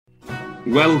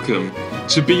Welcome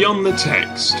to Beyond the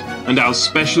Text and our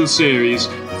special series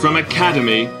From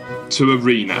Academy to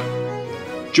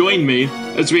Arena. Join me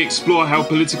as we explore how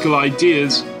political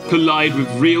ideas collide with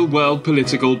real-world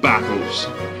political battles.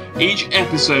 Each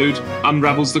episode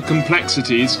unravels the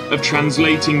complexities of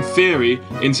translating theory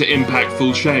into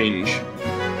impactful change.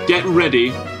 Get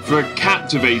ready for a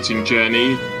captivating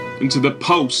journey into the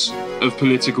pulse of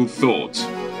political thought.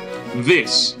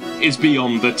 This is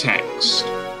Beyond the Text,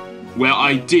 where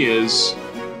ideas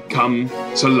come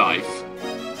to life.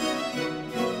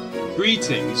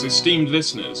 Greetings, esteemed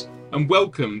listeners, and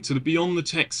welcome to the Beyond the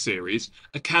Text series,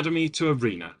 Academy to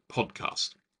Arena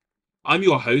podcast. I'm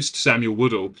your host, Samuel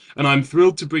Woodall, and I'm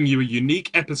thrilled to bring you a unique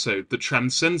episode that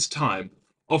transcends time,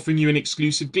 offering you an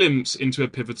exclusive glimpse into a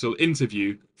pivotal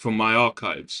interview from my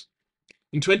archives.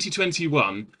 In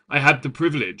 2021, I had the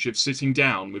privilege of sitting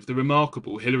down with the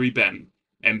remarkable Benn,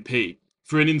 MP,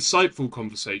 for an insightful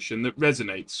conversation that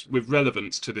resonates with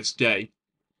relevance to this day.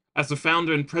 As the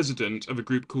founder and president of a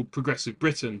group called Progressive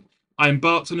Britain, I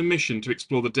embarked on a mission to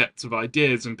explore the depths of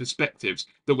ideas and perspectives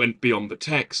that went beyond the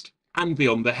text and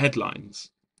beyond the headlines.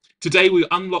 Today we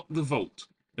unlock the vault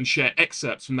and share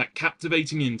excerpts from that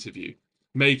captivating interview,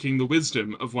 making the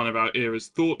wisdom of one of our era's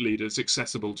thought leaders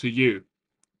accessible to you.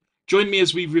 Join me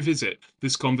as we revisit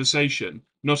this conversation,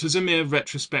 not as a mere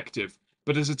retrospective,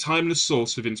 but as a timeless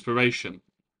source of inspiration.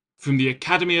 From the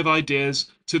Academy of Ideas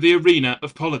to the arena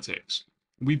of politics,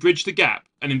 we bridge the gap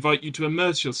and invite you to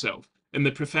immerse yourself in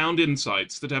the profound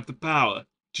insights that have the power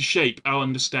to shape our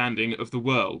understanding of the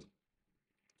world.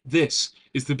 This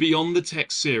is the Beyond the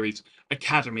Text series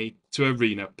Academy to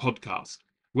Arena podcast,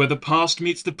 where the past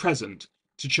meets the present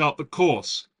to chart the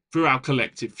course for our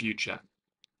collective future.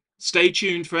 Stay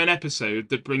tuned for an episode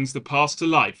that brings the past to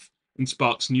life and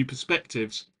sparks new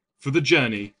perspectives for the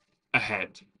journey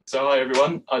ahead. So hi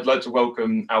everyone, I'd like to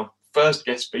welcome our first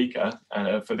guest speaker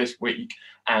for this week,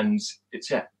 and it's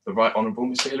the Right Honourable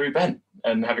Mr. Benn,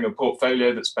 and having a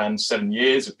portfolio that spans 7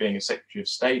 years of being a Secretary of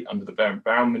State under the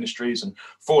Brown ministries and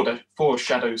four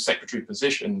shadow secretary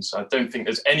positions. I don't think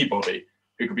there's anybody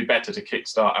who could be better to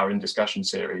kickstart our In Discussion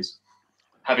series.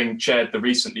 Having chaired the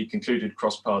recently concluded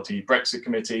cross-party Brexit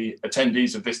committee,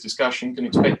 attendees of this discussion can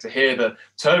expect to hear the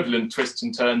turbulent twists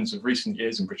and turns of recent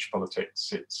years in British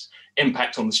politics, its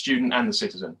impact on the student and the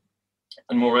citizen.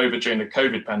 And moreover, during the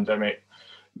COVID pandemic,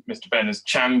 Mr. Benn has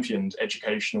championed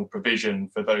educational provision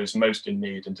for those most in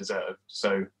need and deserve.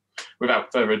 So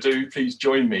without further ado, please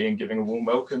join me in giving a warm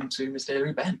welcome to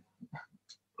Mr. Benn.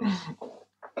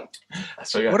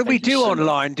 So, what do we do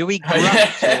online? Do we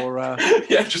grunt or?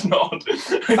 Yeah, just nod.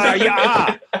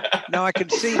 Now I can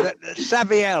see that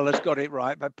Saviel has got it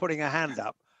right by putting a hand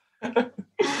up.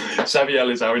 Saviel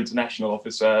is our international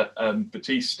officer.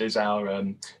 Baptiste is our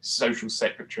social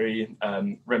secretary.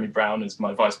 Remy Brown is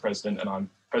my vice president, and I'm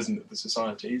president of the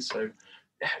society. So,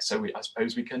 I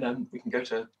suppose we can go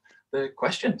to the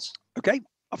questions. Okay,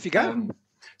 off you go.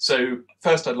 So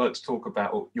first, I'd like to talk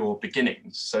about your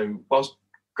beginnings. So, whilst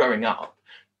growing up,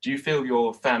 do you feel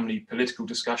your family political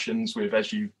discussions with,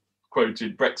 as you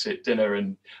quoted, Brexit dinner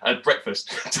and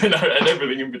breakfast, dinner and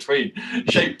everything in between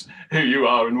shaped who you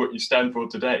are and what you stand for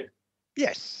today?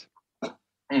 Yes,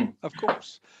 of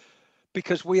course,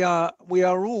 because we are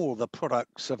all the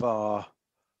products of our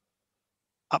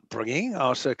upbringing,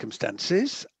 our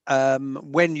circumstances.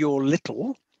 When you're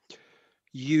little,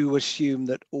 you assume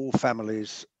that all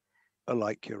families are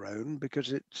like your own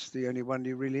because it's the only one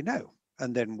you really know.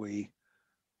 And then we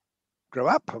grow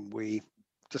up and we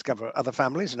discover other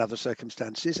families and other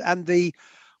circumstances. And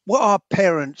what our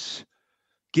parents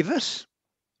give us,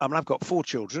 I mean, I've got 4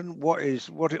 children. What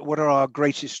are our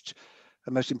greatest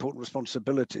and most important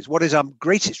responsibilities? What is our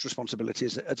greatest responsibility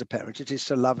as a parent? It is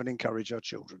to love and encourage our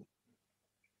children.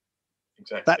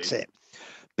 Exactly. That's it.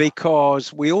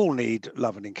 Because we all need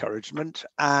love and encouragement.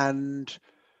 And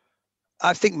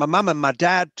I think my mum and my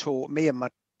dad taught me and my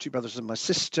 2 brothers and my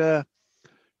sister,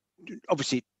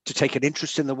 obviously, to take an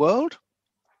interest in the world.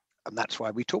 And that's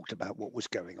why we talked about what was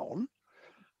going on.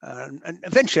 And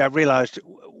eventually I realized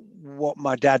what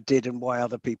my dad did and why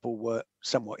other people were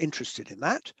somewhat interested in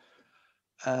that.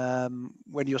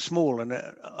 When you're small and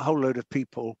a whole load of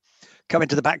people come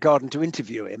into the back garden to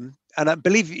interview him, and I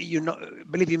believe you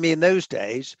me, in those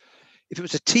days, if it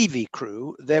was a TV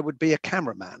crew, there would be a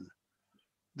cameraman,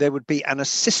 there would be an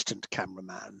assistant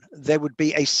cameraman, there would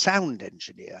be a sound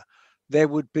engineer, there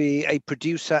would be a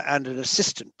producer and an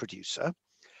assistant producer.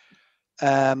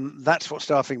 That's what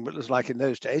staffing was like in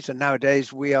those days. And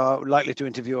nowadays we are likely to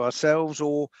interview ourselves,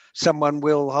 or someone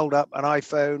will hold up an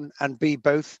iPhone and be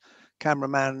both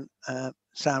cameraman,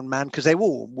 sound man, because they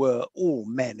all were all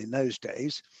men in those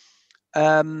days.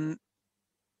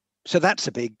 So that's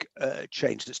a big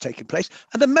change that's taken place.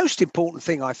 And the most important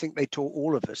thing I think they taught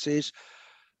all of us is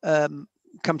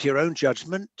come to your own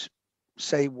judgment,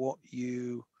 say what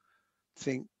you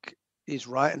think is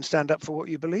right, and stand up for what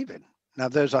you believe in. Now,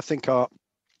 those I think I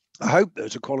hope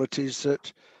those are qualities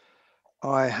that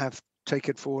I have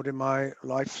taken forward in my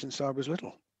life since I was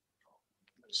little.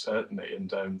 Certainly,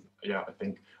 and I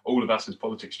think all of us as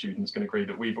politics students can agree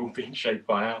that we've all been shaped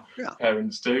by our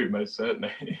parents too, most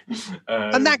certainly.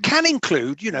 And that can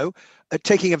include,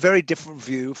 taking a very different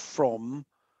view from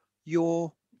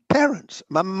your parents.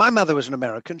 My mother was an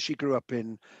American. She grew up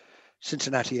in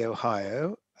Cincinnati,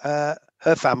 Ohio.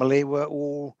 Her family were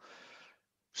all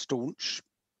staunch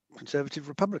conservative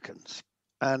Republicans,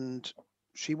 and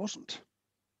she wasn't.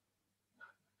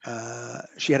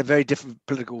 She had a very different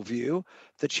political view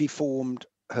that she formed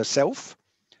herself.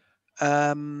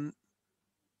 So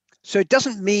it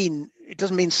doesn't mean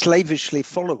slavishly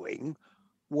following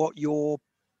what your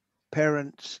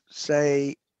parents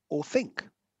say or think.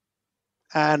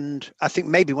 And I think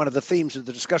maybe one of the themes of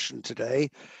the discussion today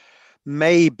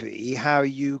may be how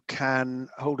you can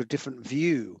hold a different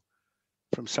view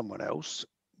from someone else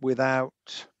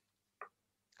without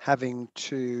having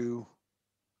to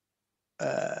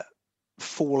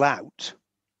fall out,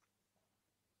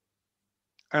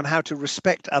 and how to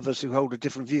respect others who hold a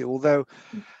different view. Although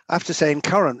I have to say, in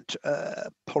current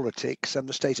politics and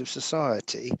the state of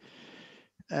society,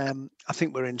 I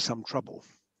think we're in some trouble.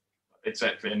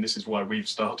 Exactly, and this is why we've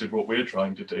started what we're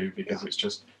trying to do, because it's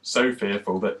just so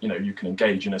fearful that you can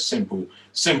engage in a simple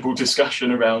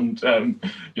discussion around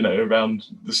around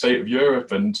the state of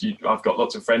Europe, and I've got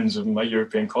lots of friends of my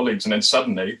European colleagues, and then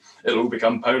suddenly it'll all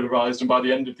become polarized, and by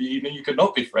the end of the evening you could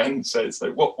not be friends. So it's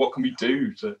like, what can we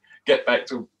do to get back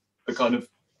to the kind of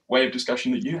way of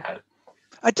discussion that you had?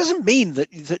 It doesn't mean that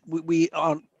we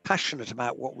aren't passionate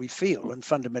about what we feel and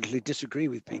fundamentally disagree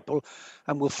with people,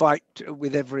 and we'll fight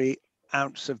with every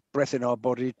ounce of breath in our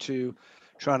body to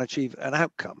try and achieve an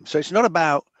outcome. So it's not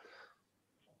about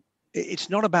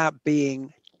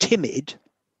being timid.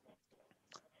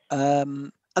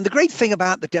 And the great thing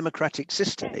about the democratic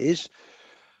system is,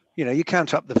 you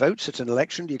count up the votes at an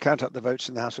election, you count up the votes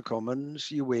in the House of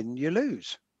Commons, you win, you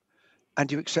lose,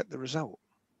 and you accept the result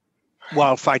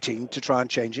while fighting to try and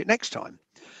change it next time.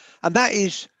 And that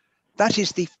is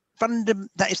the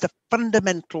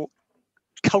fundamental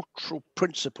cultural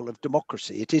principle of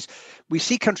democracy. It is, we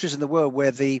see countries in the world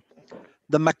where the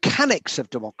mechanics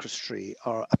of democracy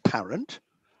are apparent,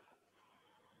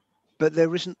 but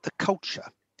there isn't the culture.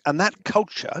 And that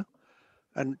culture,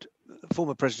 and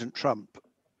former President Trump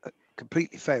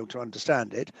completely failed to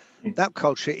understand it, that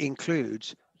culture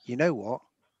includes,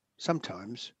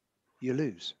 sometimes you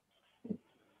lose.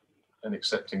 And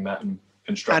accepting that and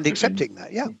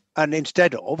And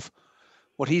instead of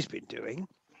what he's been doing,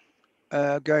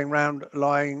 going around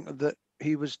lying that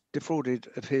he was defrauded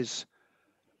of his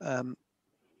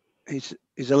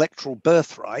electoral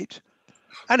birthright,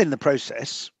 and in the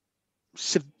process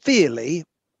severely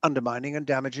undermining and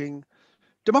damaging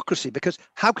democracy. Because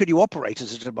how could you operate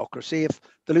as a democracy if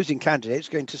the losing candidate is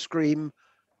going to scream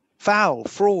foul,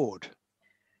 fraud?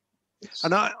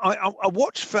 And I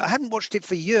haven't watched it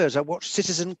for years. I watched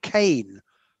Citizen Kane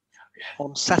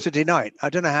on Saturday night. I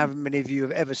don't know how many of you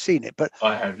have ever seen it, but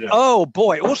I have, yeah. Oh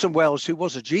boy, Orson Welles, who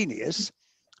was a genius,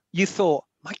 you thought,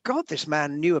 my God, this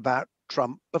man knew about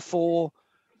Trump before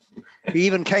he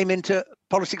even came into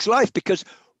politics life, because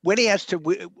when he has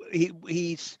to,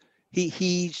 he's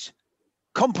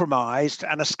compromised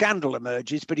and a scandal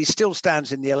emerges, but he still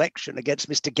stands in the election against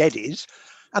Mr. Geddes,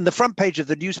 and the front page of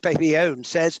the newspaper he owns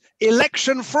says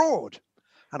election fraud.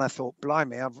 And I thought,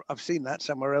 blimey, I've seen that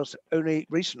somewhere else only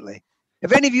recently.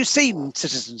 Have any of you seen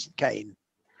Citizen Kane?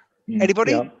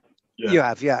 Anybody? Yeah. You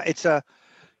have, yeah. It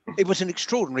was an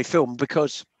extraordinary film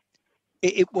because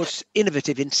it was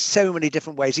innovative in so many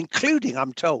different ways, including,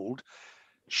 I'm told,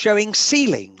 showing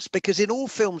ceilings, because in all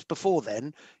films before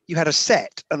then you had a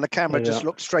set and the camera just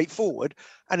looked straight forward,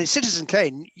 and in Citizen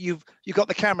Kane you've got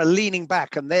the camera leaning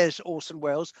back, and there's Orson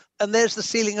Welles and there's the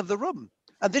ceiling of the room,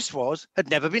 and this had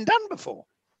never been done before.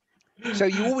 So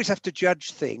you always have to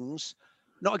judge things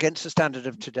not against the standard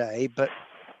of today, but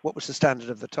what was the standard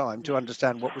of the time, to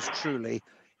understand what was truly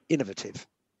innovative.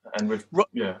 And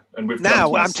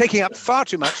now I'm taking up far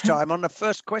too much time on the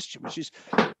first question, which is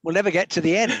we'll never get to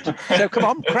the end. So come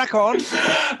on, crack on.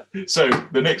 So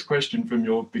the next question from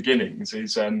your beginnings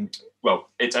is,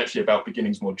 it's actually about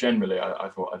beginnings more generally. I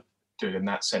thought I'd do it in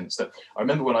that sense. That I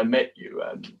remember when I met you,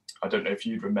 I don't know if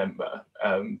you'd remember,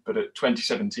 but at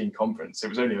 2017 conference, it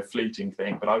was only a fleeting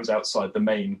thing, but I was outside the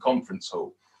main conference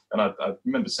hall And I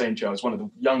remember saying to you, I was one of the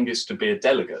youngest to be a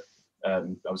delegate. I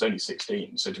was only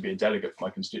 16, so to be a delegate for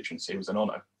my constituency was an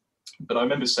honour. But I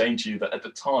remember saying to you that at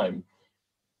the time,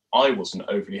 I wasn't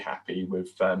overly happy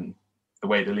with the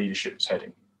way the leadership was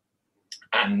heading.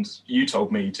 And you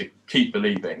told me to keep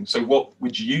believing. So what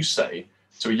would you say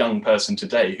to a young person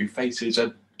today who faces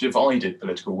a divided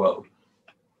political world?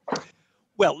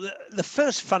 Well, the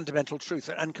first fundamental truth,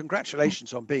 and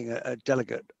congratulations on being a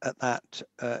delegate at that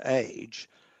age.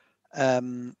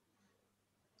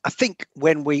 I think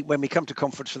when we come to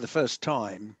conference for the first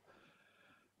time,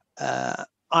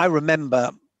 I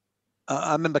remember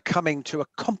coming to a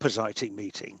compositing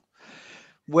meeting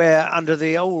where, under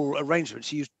the old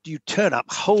arrangements, you turn up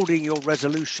holding your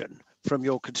resolution from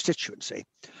your constituency,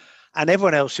 and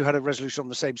everyone else who had a resolution on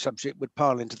the same subject would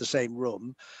pile into the same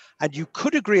room, and you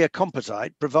could agree a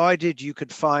composite provided you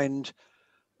could find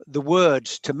the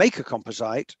words to make a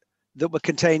composite that were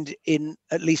contained in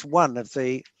at least one of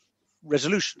the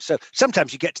resolutions. So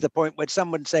sometimes you get to the point where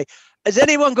someone say, has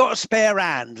anyone got a spare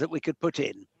hand that we could put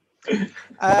in?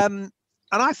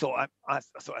 And I thought I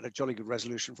had a jolly good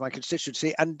resolution for my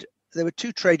constituency, and there were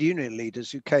two trade union leaders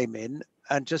who came in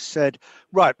and just said,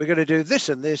 right, we're going to do this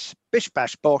and this, bish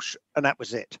bash bosh, and that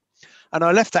was it. And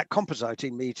I left that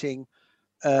compositing meeting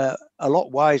a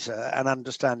lot wiser and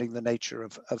understanding the nature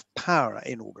of power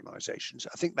in organisations.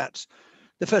 I think that's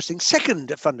the first thing.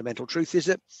 Second fundamental truth is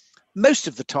that most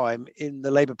of the time in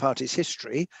the Labour Party's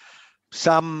history,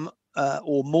 some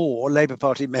or more Labour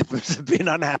Party members have been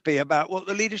unhappy about what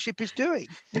the leadership is doing.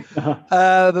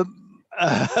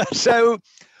 So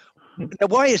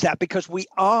why is that? Because we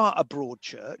are a broad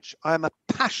church. I am a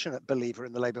passionate believer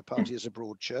in the Labour Party as a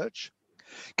broad church.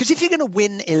 Because if you're going to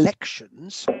win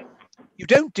elections, you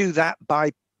don't do that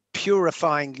by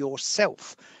purifying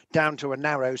yourself down to a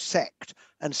narrow sect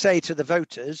and say to the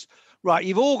voters, right,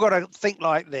 you've all got to think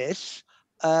like this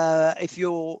if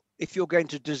you're going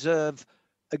to deserve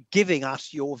giving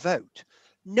us your vote.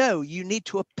 No, you need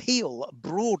to appeal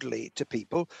broadly to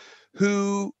people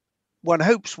who one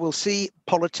hopes will see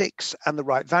politics and the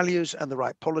right values and the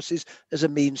right policies as a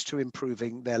means to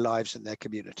improving their lives and their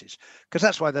communities, because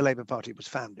that's why the Labour Party was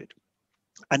founded.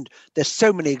 And there's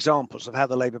so many examples of how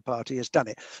the Labour Party has done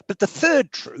it. But the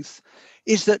third truth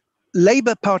is that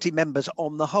Labour Party members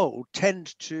on the whole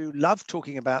tend to love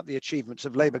talking about the achievements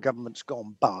of Labour governments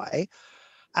gone by,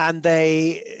 and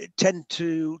they tend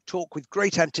to talk with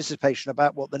great anticipation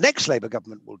about what the next Labour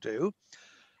government will do.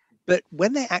 But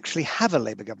when they actually have a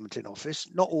Labour government in office,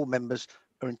 not all members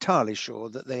are entirely sure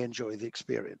that they enjoy the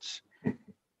experience.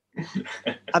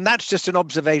 And that's just an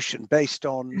observation based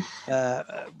on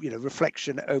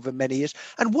reflection over many years.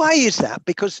 And why is that?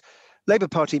 Because Labour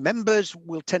Party members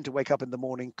will tend to wake up in the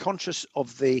morning conscious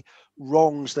of the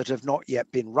wrongs that have not yet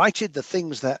been righted, the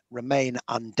things that remain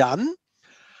undone.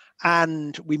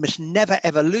 And we must never,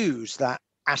 ever lose that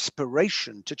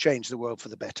aspiration to change the world for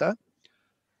the better.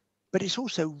 But it's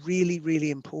also really,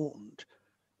 really important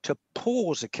to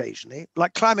pause occasionally,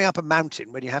 like climbing up a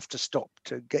mountain when you have to stop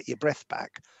to get your breath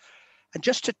back, and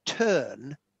just to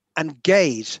turn and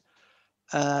gaze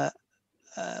at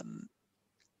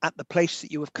the place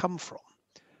that you have come from,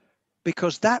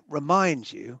 because that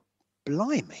reminds you,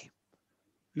 blimey,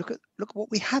 look at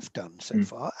what we have done so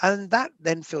far, and that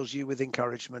then fills you with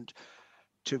encouragement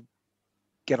to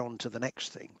get on to the next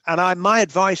thing. And my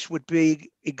advice would be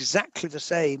exactly the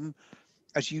same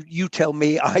as you tell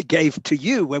me I gave to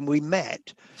you when we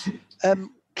met.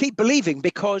 Keep believing,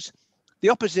 because the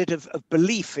opposite of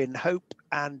belief in hope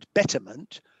and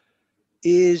betterment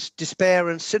is despair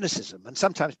and cynicism. And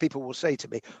sometimes people will say to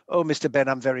me, oh, Mr. Benn,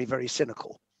 I'm very, very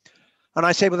cynical. And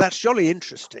I say, well, that's jolly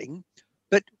interesting.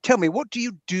 But tell me, what do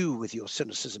you do with your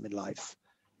cynicism in life?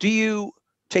 Do you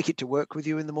take it to work with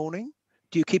you in the morning?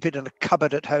 Do you keep it in a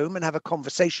cupboard at home and have a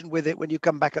conversation with it when you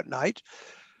come back at night?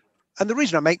 And the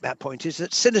reason I make that point is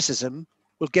that cynicism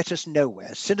will get us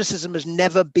nowhere. Cynicism has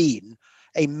never been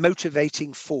a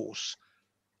motivating force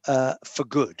for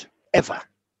good, ever.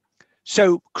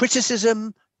 So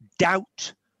criticism,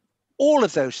 doubt, all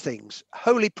of those things,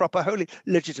 wholly proper, wholly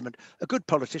legitimate. A good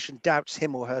politician doubts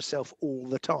him or herself all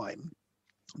the time.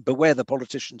 Beware the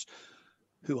politicians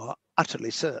who are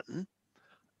utterly certain.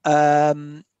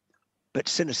 But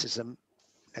cynicism,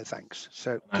 no thanks.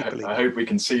 So I hope we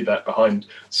can see that behind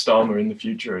Starmer in the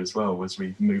future as well as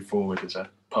we move forward as a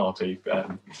party.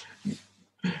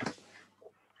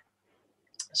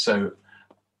 So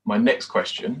my next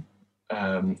question,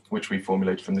 which we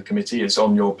formulated from the committee, is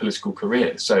on your political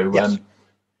career. So yes.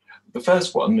 The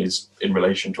first one is in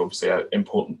relation to obviously an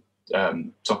important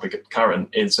topic at current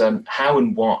is how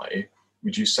and why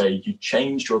would you say you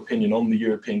changed your opinion on the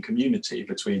European community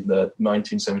between the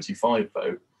 1975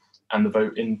 vote and the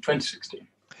vote in 2016?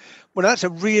 Well, that's a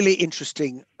really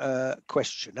interesting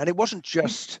question, and it wasn't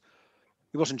just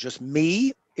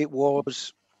me. It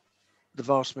was the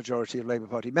vast majority of Labour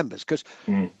Party members, because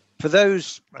for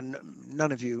those, and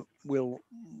none of you will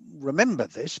remember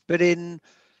this, but in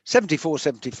 74,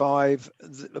 75,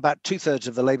 about 2/3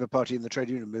 of the Labour Party and the trade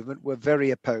union movement were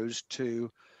very opposed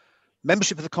to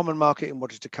membership of the common market and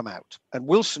wanted to come out. And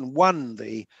Wilson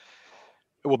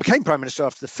became Prime Minister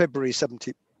after the February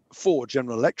 74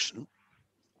 general election,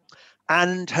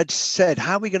 and had said,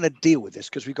 how are we going to deal with this?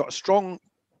 Because we've got a strong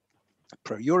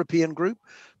pro-European group.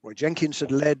 Roy Jenkins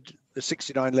had led the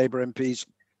 69 Labour MPs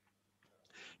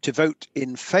to vote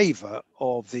in favour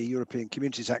of the European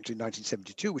Communities Act in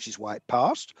 1972, which is why it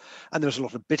passed. And there was a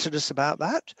lot of bitterness about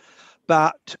that.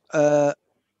 But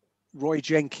Roy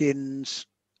Jenkins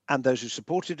and those who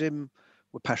supported him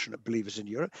were passionate believers in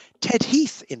Europe. Ted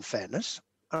Heath, in fairness,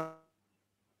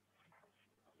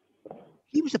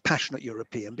 he was a passionate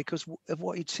European because of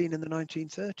what he'd seen in the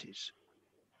 1930s.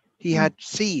 He had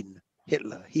seen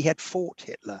Hitler, he had fought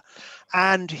Hitler,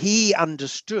 and he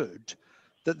understood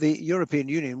that the European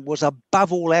Union was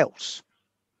above all else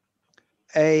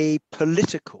a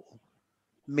political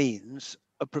means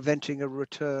of preventing a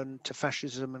return to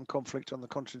fascism and conflict on the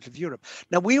continent of Europe.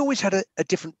 Now, we always had a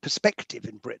different perspective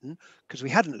in Britain because we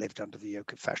hadn't lived under the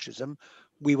yoke of fascism.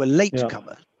 We were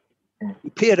latecomers.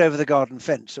 We peered over the garden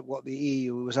fence at what the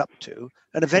EU was up to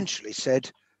and eventually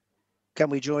said, can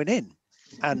we join in?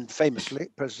 And famously,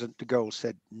 President de Gaulle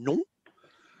said no.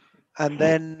 And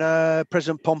then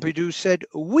President Pompidou said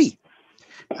oui.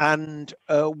 And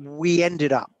we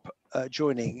ended up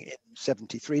joining in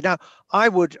 73. Now, I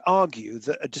would argue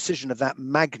that a decision of that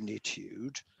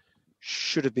magnitude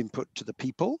should have been put to the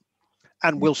people.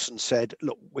 And Wilson said,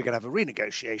 look, we're going to have a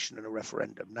renegotiation and a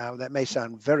referendum. Now, that may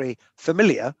sound very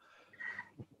familiar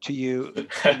to you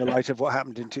in the light of what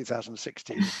happened in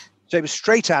 2016. So it was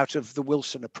straight out of the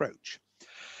Wilson approach.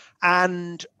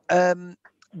 And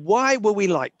why were we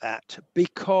like that?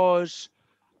 Because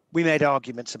we made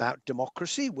arguments about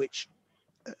democracy, which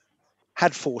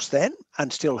had force then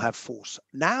and still have force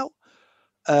now.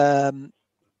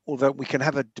 Although we can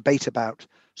have a debate about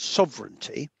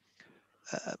sovereignty,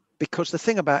 because the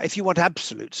thing about, if you want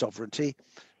absolute sovereignty,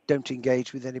 don't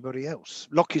engage with anybody else.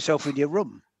 Lock yourself in your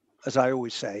room, as I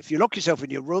always say. If you lock yourself in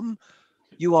your room,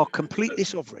 you are completely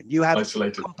sovereign. You have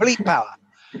isolated, complete power.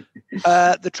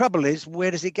 The trouble is,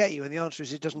 where does it get you? And the answer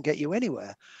is, it doesn't get you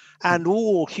anywhere. And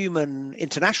all human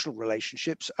international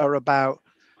relationships are about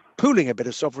pooling a bit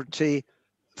of sovereignty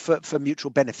for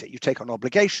mutual benefit. You take on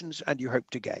obligations and you hope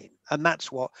to gain. And that's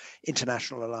what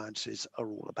international alliances are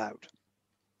all about.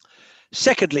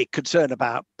 Secondly, concern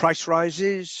about price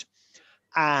rises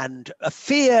and a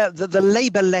fear that the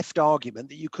Labour left argument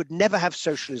that you could never have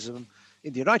socialism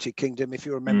in the United Kingdom if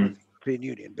you're a member of the European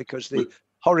Union, because the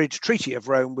horrid Treaty of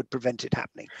Rome would prevent it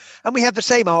happening. And we had the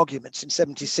same arguments in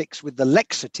 76 with the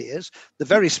Lexiteers, the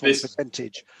very small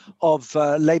percentage of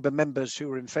Labour members who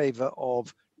were in favour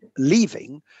of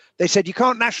leaving. They said, you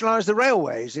can't nationalise the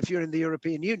railways if you're in the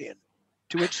European Union.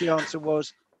 To which the answer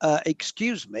was,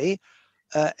 excuse me,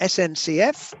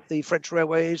 SNCF, the French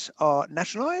railways, are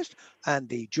nationalised and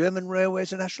the German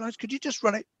railways are nationalised. Could you just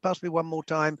run it past me one more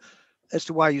time as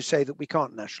to why you say that we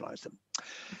can't nationalise them?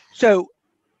 So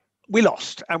we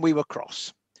lost and we were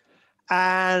cross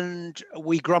and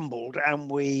we grumbled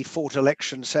and we fought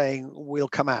elections saying we'll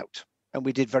come out, and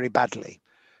we did very badly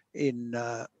in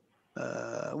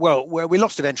well, we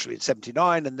lost eventually in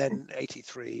 79 and then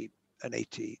 83 and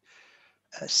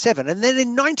 87. And then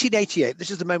in 1988,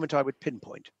 this is the moment I would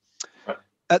pinpoint,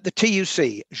 at the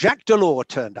TUC, Jacques Delors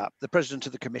turned up, the president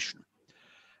of the commission,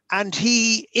 and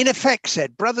he in effect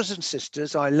said, brothers and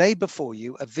sisters, I lay before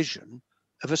you a vision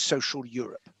of a social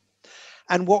Europe.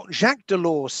 And what Jacques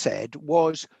Delors said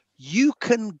was, you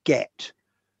can get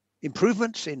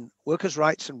improvements in workers'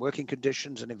 rights and working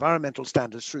conditions and environmental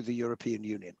standards through the European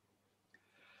Union.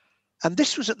 And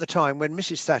this was at the time when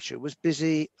Mrs. Thatcher was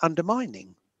busy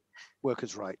undermining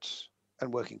workers' rights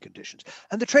and working conditions.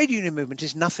 And the trade union movement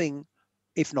is nothing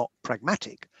if not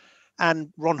pragmatic.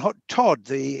 And Ron Todd,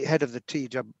 the head of the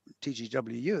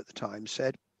TGWU at the time,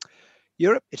 said,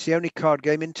 Europe, it's the only card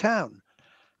game in town.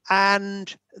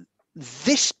 And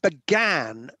this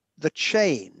began the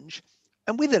change.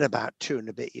 And within about 2 and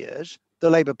a bit years,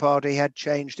 the Labour Party had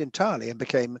changed entirely and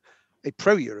became a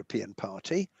pro-European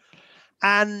party.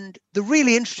 And the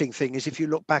really interesting thing is, if you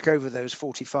look back over those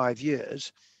 45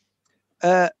 years,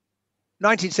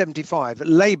 1975,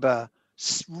 Labour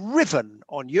riven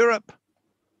on Europe,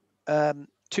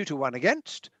 2-1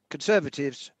 against,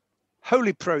 Conservatives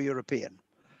wholly pro-European.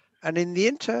 And in the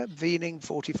intervening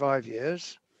 45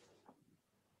 years,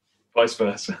 vice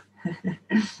versa.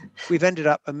 we've ended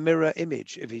up a mirror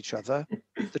image of each other,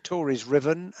 the Tories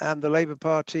riven and the Labour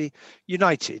Party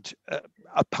united,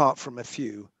 apart from a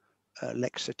few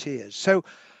Lexiteers. So,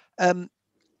 and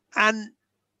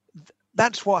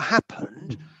that's what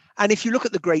happened. And if you look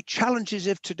at the great challenges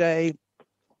of today,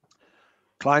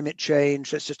 climate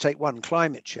change, let's just take one,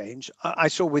 climate change. I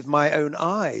saw with my own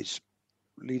eyes,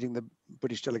 leading the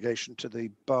British delegation to the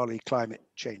Bali climate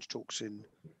change talks in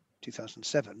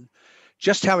 2007,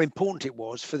 just how important it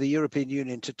was for the European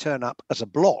Union to turn up as a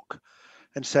bloc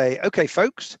and say, okay,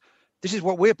 folks, this is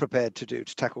what we're prepared to do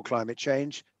to tackle climate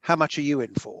change. How much are you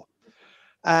in for?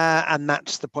 And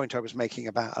that's the point I was making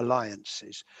about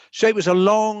alliances. So it was a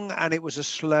long and it was a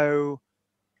slow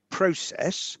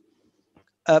process.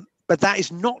 But that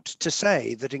is not to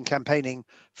say that in campaigning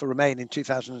for Remain in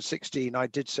 2016, I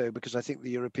did so because I think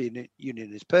the European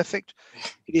Union is perfect.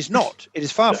 It is not. It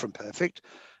is far from perfect.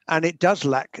 And it does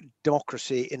lack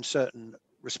democracy in certain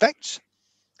respects.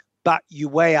 But you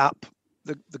weigh up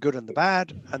the good and the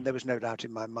bad. And there was no doubt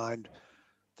in my mind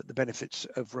that the benefits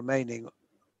of remaining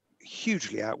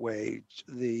hugely outweighed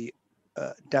the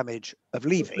damage of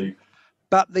leaving.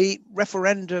 But the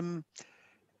referendum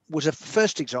was a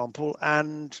first example,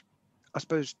 and I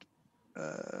suppose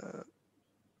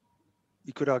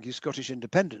you could argue Scottish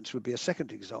independence would be a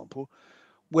second example,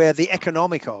 where the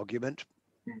economic argument,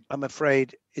 I'm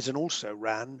afraid, isn't also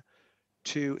ran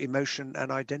to emotion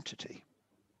and identity.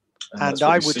 And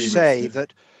I would say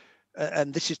that,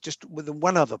 and this is just with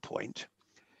one other point,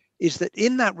 is that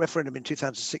in that referendum in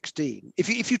 2016,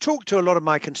 if you talk to a lot of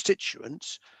my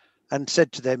constituents and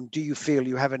said to them, do you feel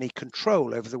you have any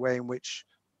control over the way in which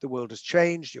the world has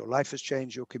changed, your life has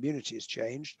changed, your community has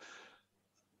changed,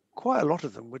 quite a lot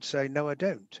of them would say, no, I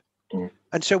don't.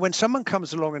 And so when someone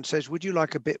comes along and says, would you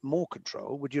like a bit more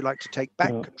control? Would you like to take back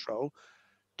control?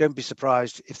 Don't be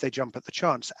surprised if they jump at the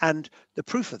chance. And the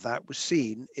proof of that was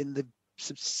seen in the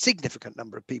significant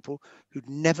number of people who'd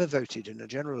never voted in a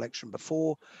general election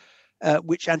before,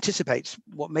 which anticipates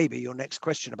what may be your next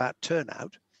question about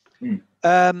turnout,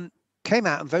 came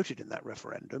out and voted in that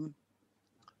referendum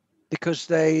because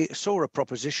they saw a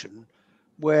proposition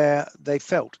where they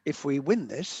felt if we win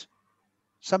this,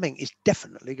 something is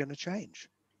definitely going to change.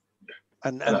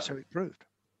 And so it proved.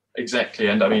 Exactly.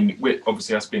 And I mean,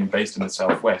 obviously us being based in the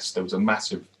Southwest, there was a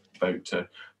massive vote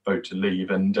to leave.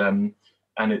 And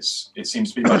it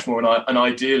seems to be much more an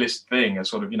idealist thing, a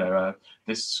sort of,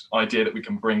 this idea that we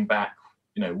can bring back,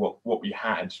 what we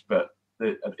had, but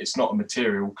it's not a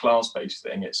material class-based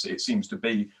thing. It seems to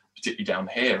be, particularly down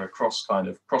here, across kind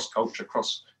of cross-culture,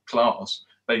 cross-class,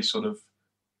 based sort of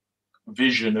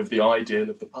vision of the ideal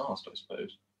of the past, I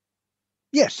suppose.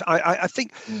 Yes, I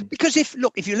think, because if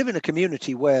you live in a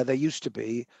community where there used to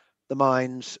be the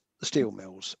mines, the steel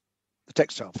mills, the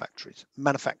textile factories,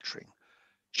 manufacturing,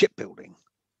 shipbuilding,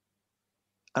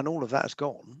 and all of that has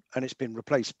gone, and it's been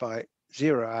replaced by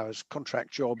 0 hours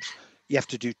contract jobs. You have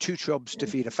to do 2 jobs to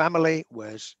feed a family,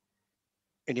 whereas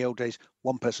in the old days,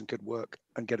 one person could work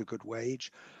and get a good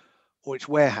wage, or it's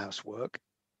warehouse work.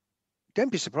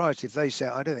 Don't be surprised if they say,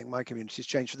 I don't think my community's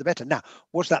changed for the better. Now,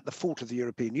 was that the fault of the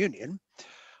European Union?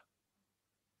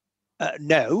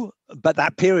 No, but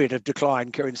that period of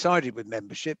decline coincided with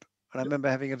membership. And I remember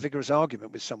having a vigorous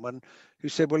argument with someone who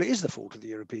said, well, it is the fault of the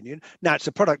European Union. Now, it's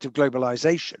a product of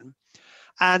globalization.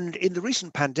 And in the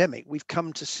recent pandemic, we've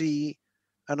come to see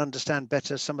and understand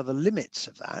better some of the limits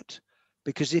of that.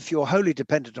 Because if you're wholly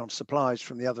dependent on supplies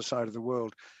from the other side of the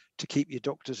world to keep your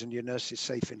doctors and your nurses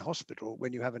safe in hospital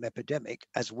when you have an epidemic,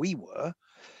 as we were,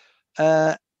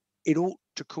 it ought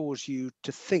to cause you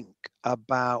to think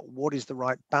about what is the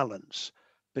right balance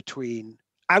between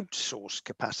outsourced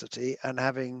capacity and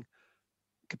having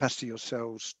capacity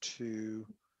yourselves to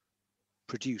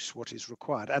produce what is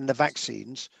required. And the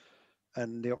vaccines,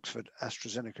 and the Oxford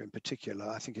AstraZeneca in particular,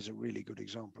 I think is a really good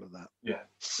example of that. Yeah,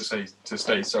 to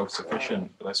stay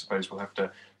self-sufficient, but I suppose we'll have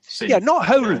to see. Yeah, not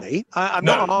wholly. I'm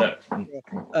not no.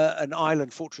 An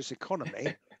island fortress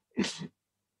economy,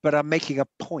 but I'm making a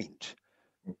point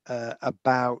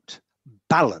about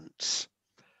balance.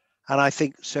 And I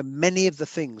think so many of the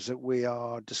things that we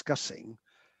are discussing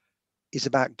is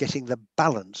about getting the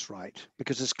balance right,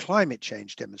 because as climate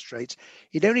change demonstrates,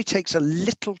 it only takes a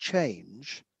little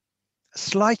change, a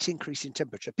slight increase in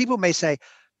temperature. People may say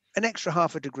an extra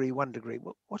 0.5 degree, 1 degree.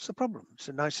 Well, what's the problem? It's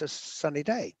a nicer sunny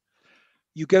day.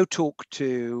 You go talk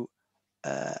to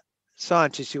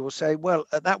scientists who will say, well,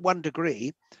 at that 1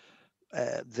 degree,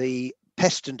 the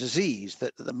pest and disease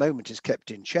that at the moment is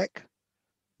kept in check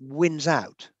wins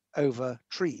out over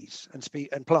trees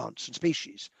and plants and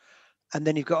species. And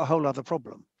then you've got a whole other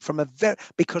problem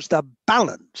because the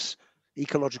balance,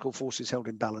 ecological forces held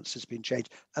in balance, has been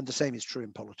changed. And the same is true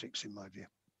in politics, in my view.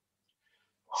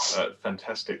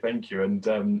 Fantastic, thank you. And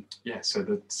so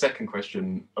the second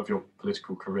question of your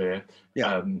political career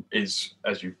is,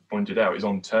 as you pointed out, is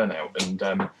on turnout.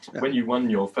 And when you won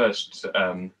your first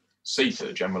seat at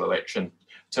the general election,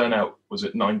 turnout was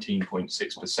at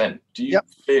 19.6%. Do you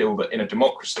feel that in a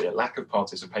democracy, a lack of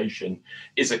participation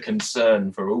is a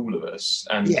concern for all of us?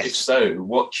 And if so,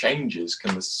 what changes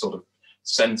can the sort of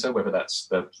centre, whether that's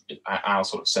our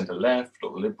sort of centre left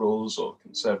or the Liberals or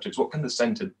Conservatives, what can the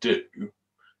centre do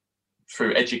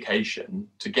through education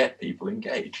to get people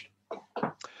engaged?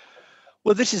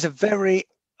 Well, this is a very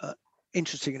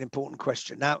interesting and important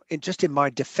question. Now, in my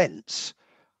defence,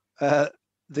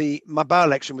 my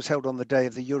by-election was held on the day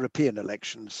of the European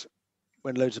elections,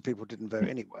 when loads of people didn't vote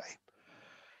anyway,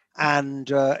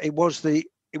 and it was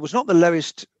not the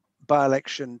lowest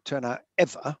by-election turnout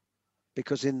ever,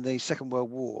 because in the Second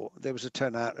World War there was a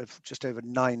turnout of just over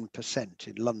 9%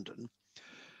 in London.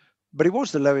 But it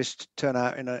was the lowest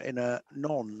turnout in a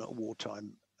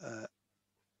non-wartime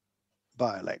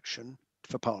by-election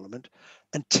for Parliament,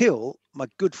 until my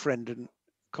good friend and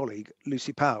colleague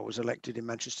Lucy Power was elected in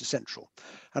Manchester Central.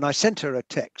 And I sent her a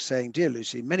text saying, "Dear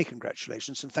Lucy, many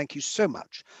congratulations and thank you so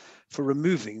much for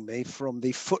removing me from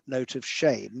the footnote of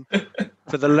shame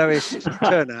for the lowest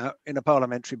turnout in a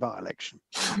parliamentary by-election."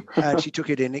 And she took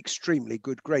it in extremely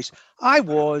good grace. I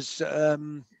was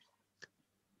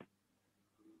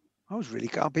really,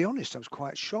 I'll be honest, I was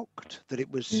quite shocked that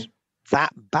it was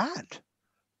that bad.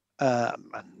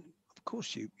 And of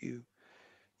course, you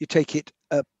take it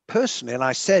personally. And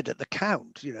I said at the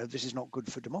count, this is not good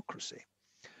for democracy.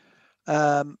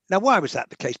 Now, why was that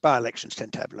the case? By-elections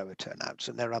tend to have lower turnouts,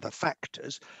 and there are other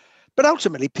factors. But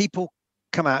ultimately, people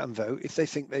come out and vote if they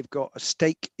think they've got a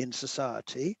stake in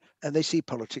society and they see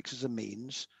politics as a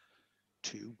means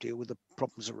to deal with the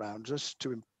problems around us,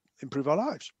 to improve our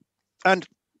lives. And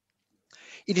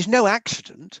it is no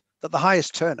accident that the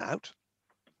highest turnout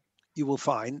you will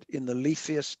find in the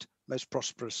leafiest, most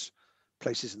prosperous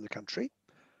places in the country,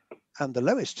 and the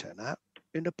lowest turnout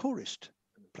in the poorest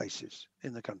places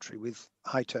in the country with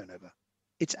high turnover.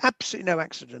 It's absolutely no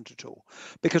accident at all,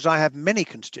 because I have many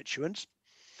constituents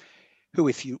who,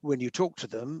 when you talk to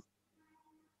them,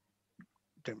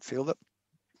 don't feel that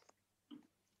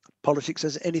politics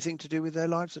has anything to do with their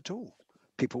lives at all.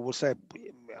 People will say,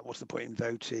 "What's the point in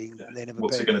voting? They never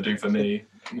What's it going to do for me?"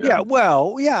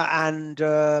 And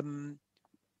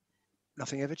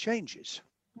nothing ever changes.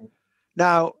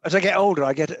 Now, as I get older,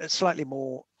 I get slightly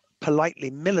more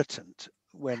politely militant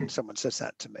when someone says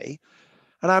that to me.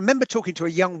 And I remember talking to a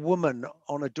young woman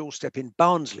on a doorstep in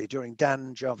Barnsley during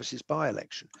Dan Jarvis's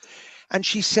by-election, and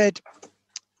she said,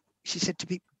 to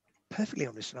be perfectly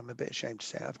honest, and I'm a bit ashamed to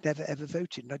say, I've never ever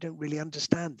voted, and I don't really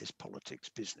understand this politics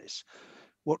business.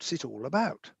 What's it all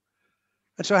about?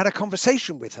 And so I had a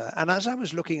conversation with her, and as I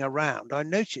was looking around, I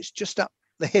noticed just up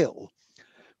the hill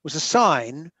was a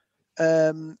sign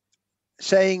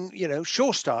saying,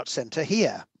 Sure Start Centre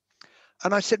here.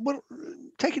 And I said, well,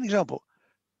 take an example.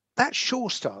 That Sure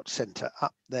Start Centre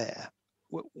up there,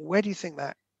 where do you think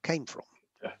that came from?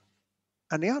 Yeah.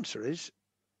 And the answer is,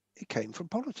 it came from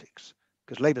politics,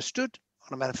 because Labour stood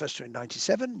on a manifesto in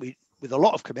 97 with a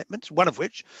lot of commitments, one of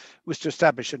which was to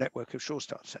establish a network of Sure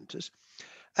Start Centres.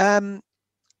 And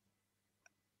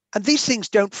these things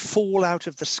don't fall out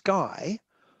of the sky.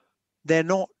 They're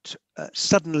not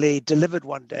suddenly delivered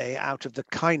one day out of the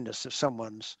kindness of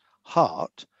someone's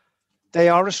heart. They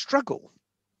are a struggle.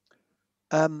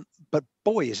 But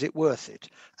boy, is it worth it.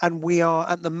 And we are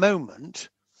at the moment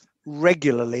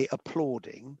regularly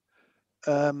applauding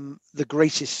the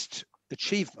greatest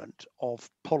achievement of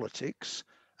politics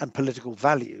and political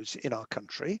values in our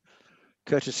country,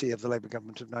 courtesy of the Labour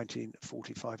government of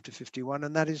 1945 to 51,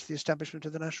 and that is the establishment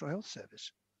of the National Health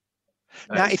Service.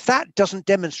 Now, if that doesn't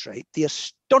demonstrate the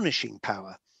astonishing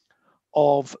power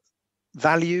of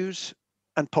values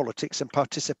and politics and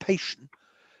participation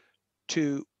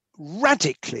to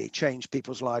radically change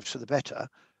people's lives for the better,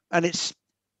 and it's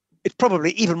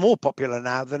probably even more popular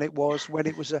now than it was when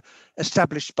it was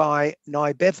established by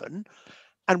Nye Bevan.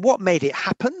 And what made it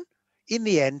happen? In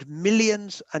the end,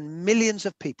 millions and millions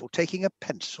of people taking a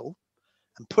pencil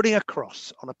and putting a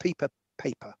cross on a piece of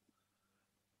paper.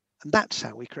 And that's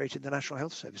how we created the National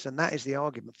Health Service. And that is the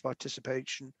argument for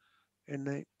participation in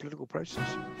the political process.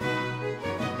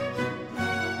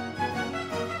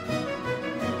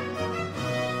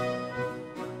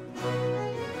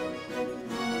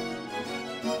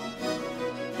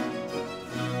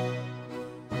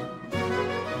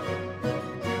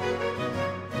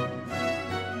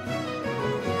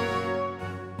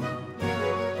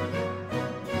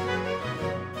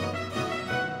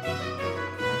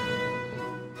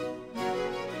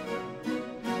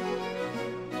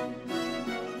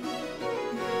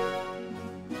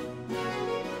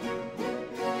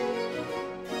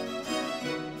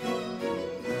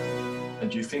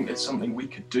 do you think there's something we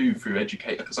could do through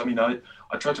education? Because I mean, I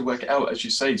try to work it out, as you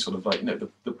say, sort of like, you know,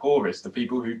 the poorest, the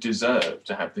people who deserve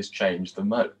to have this change the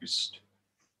most,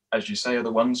 as you say, are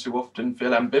the ones who often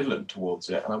feel ambivalent towards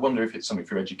it. And I wonder if it's something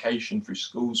through education, through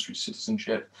schools, through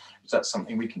citizenship. Is that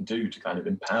something we can do to kind of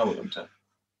empower them to?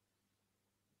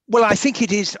 Well, I think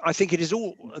it is. I think it is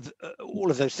all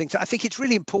of those things. I think it's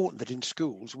really important that in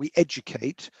schools we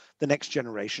educate the next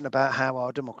generation about how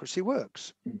our democracy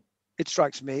works. It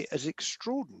strikes me as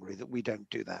extraordinary that we don't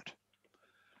do that.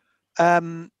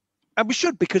 And we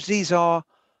should, because these are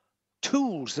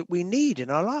tools that we need in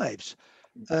our lives.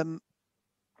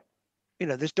 You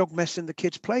know, there's dog mess in the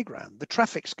kids' playground. The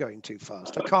traffic's going too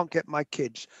fast. I can't get my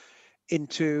kids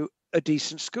into a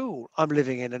decent school. I'm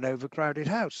living in an overcrowded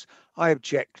house. I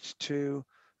object to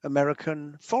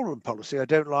American foreign policy. I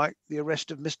don't like the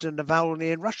arrest of Mr.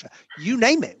 Navalny in Russia. You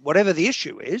name it, whatever the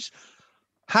issue is,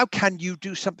 how can you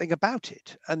do something about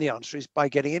it? And the answer is by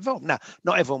getting involved. Now,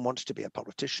 not everyone wants to be a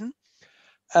politician.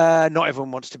 Not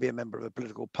everyone wants to be a member of a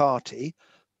political party,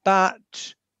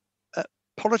 but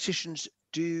politicians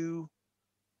do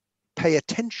pay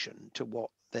attention to what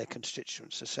their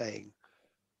constituents are saying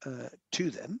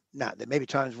to them. Now, there may be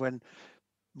times when,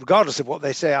 regardless of what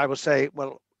they say, I will say,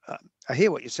 well, I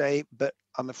hear what you say, but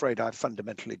I'm afraid I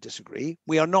fundamentally disagree.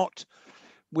 We're not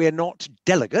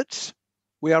delegates,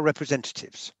 we are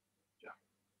representatives. Yeah.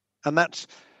 And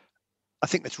I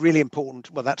think that's really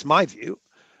important. Well, that's my view,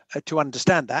 to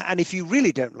understand that. And if you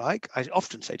really don't like, I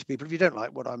often say to people, if you don't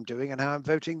like what I'm doing and how I'm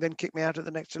voting, then kick me out at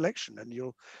the next election, and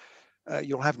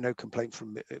you'll have no complaint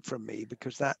from me,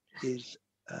 because that is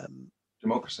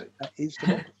democracy. That is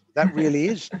democracy. That really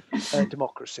is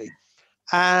democracy.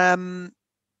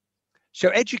 So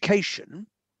education,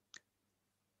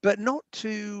 but not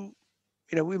to,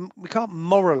 you know, we can't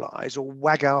moralize or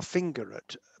wag our finger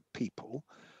at people.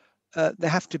 They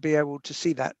have to be able to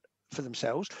see that for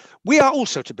themselves. We are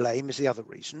also to blame, is the other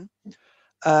reason,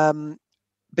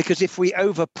 because if we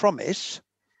overpromise,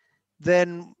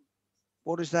 then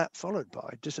what is that followed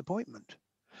by? Disappointment.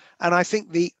 And I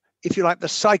think if you like, the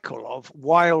cycle of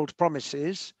wild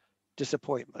promises,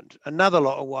 disappointment, another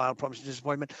lot of wild promises,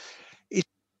 disappointment,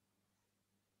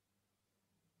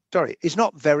 is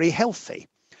not very healthy.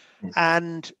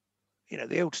 And you know,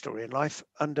 the old story in life,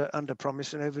 under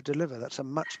promise and over deliver. That's a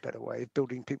much better way of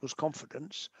building people's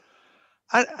confidence.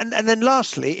 And then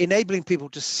lastly, enabling people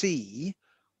to see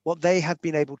what they have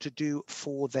been able to do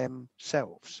for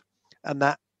themselves. And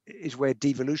that is where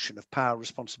devolution of power,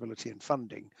 responsibility and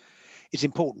funding is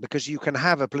important, because you can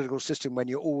have a political system when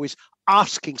you're always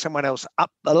asking someone else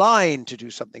up the line to do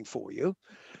something for you.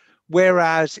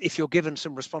 Whereas if you're given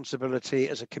some responsibility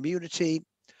as a community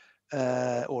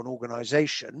or an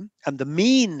organization and the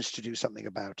means to do something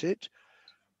about it,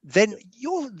 then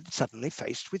you're suddenly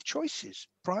faced with choices,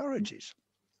 priorities.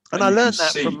 And I learned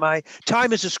that from my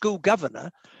time as a school governor,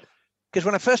 because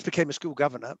when I first became a school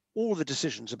governor, all the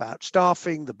decisions about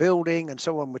staffing, the building and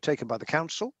so on were taken by the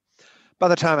council. By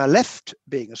the time I left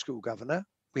being a school governor,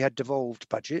 we had devolved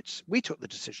budgets. We took the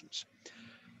decisions.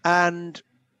 And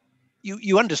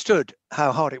you understood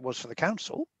how hard it was for the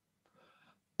council,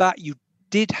 but you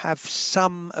did have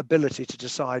some ability to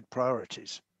decide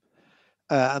priorities.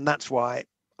 And that's why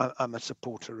I'm a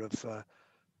supporter of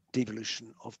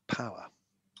devolution of power.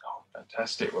 Oh,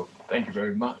 fantastic. Well, thank you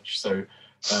very much. So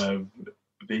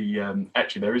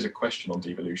actually there is a question on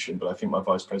devolution, but I think my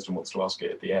vice president wants to ask it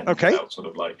at the end. Okay. About sort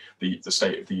of like the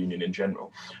state of the union in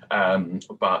general.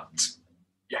 But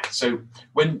yeah, so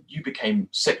when you became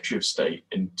Secretary of State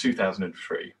in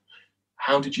 2003,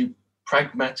 how did you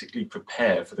pragmatically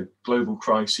prepare for the global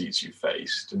crises you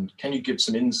faced? And can you give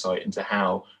some insight into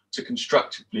how to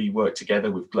constructively work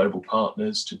together with global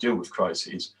partners to deal with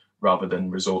crises rather than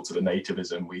resort to the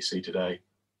nativism we see today?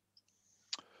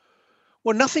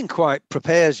 Well, nothing quite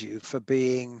prepares you for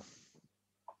being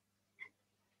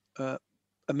a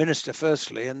minister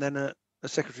firstly, and then a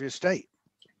Secretary of State.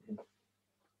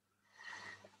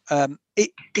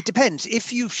 It depends.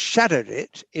 If you've shadowed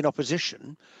it in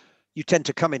opposition, you tend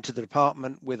to come into the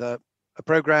department with a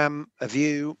program, a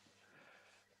view.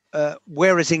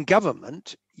 Whereas in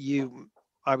government,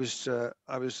 I was the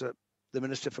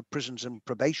Minister for Prisons and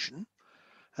Probation,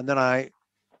 and then I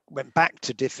went back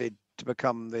to DFID to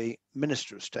become the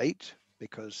Minister of State,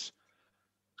 because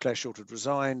Claire Short had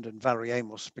resigned and Valerie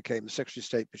Amos became the Secretary of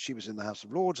State, but she was in the House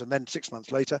of Lords. And then 6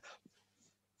 months later,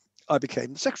 I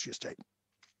became the Secretary of State.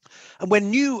 And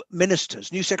when new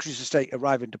ministers, new secretaries of state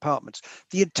arrive in departments,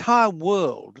 the entire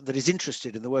world that is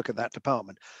interested in the work of that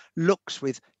department looks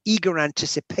with eager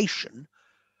anticipation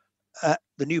at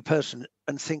the new person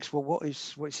and thinks, well, what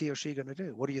is he or she going to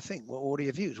do? What do you think? What are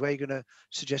your views? Where are you going to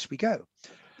suggest we go?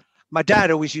 My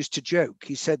dad always used to joke.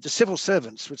 He said the civil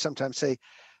servants would sometimes say,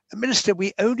 Minister,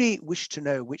 we only wish to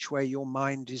know which way your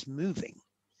mind is moving.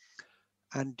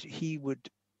 And he would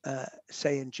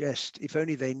say in jest, if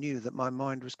only they knew that my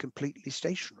mind was completely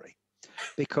stationary,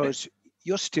 because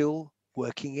you're still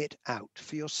working it out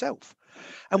for yourself.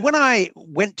 And when I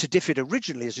went to DFID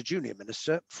originally as a junior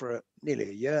minister for nearly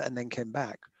a year and then came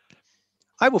back,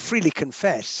 I will freely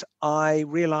confess, I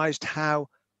realized how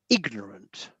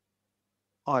ignorant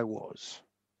I was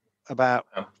about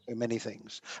so many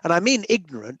things. And I mean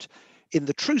ignorant in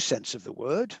the true sense of the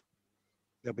word.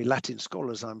 There'll be Latin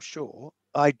scholars, I'm sure.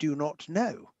 I do not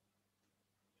know.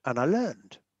 And I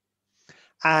learned.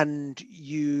 And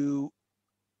you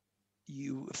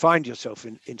find yourself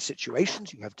in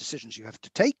situations, you have decisions you have to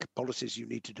take, policies you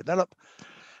need to develop,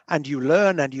 and you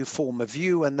learn and you form a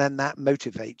view, and then that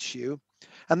motivates you.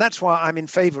 And that's why I'm in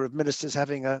favor of ministers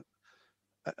having a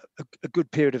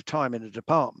good period of time in a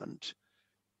department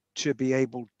to be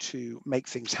able to make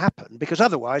things happen, because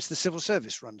otherwise the civil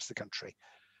service runs the country.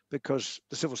 Because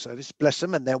the civil service, bless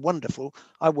them, and they're wonderful.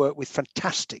 I work with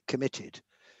fantastic, committed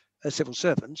civil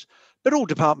servants, but all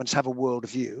departments have a world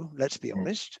view, let's be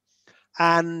honest.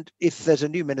 And if there's a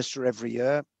new minister every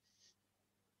year,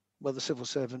 well, the civil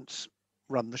servants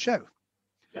run the show.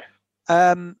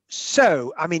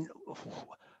 So, I mean,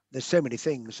 there's so many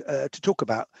things to talk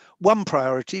about. One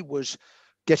priority was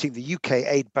getting the UK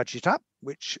aid budget up,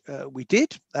 which we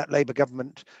did. That Labour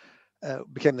government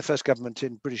became the first government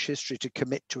in British history to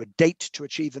commit to a date to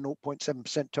achieve the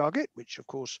 0.7% target, which of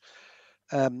course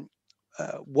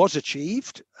was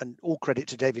achieved, and all credit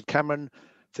to David Cameron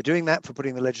for doing that, for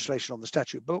putting the legislation on the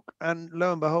statute book. And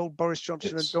lo and behold, Boris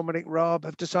Johnson and Dominic Raab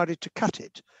have decided to cut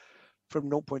it from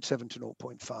 0.7 to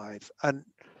 0.5. And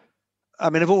I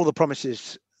mean, of all the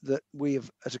promises that we have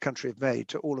as a country have made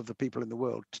to all of the people in the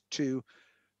world, to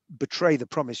betray the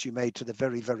promise you made to the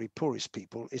very, very poorest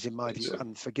people is, in my view,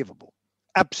 unforgivable.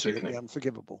 Absolutely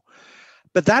unforgivable.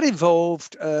 But that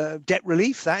involved debt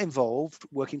relief. That involved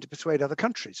working to persuade other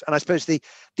countries. And I suppose the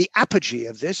apogee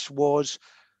of this was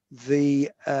the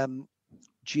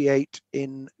G8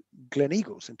 in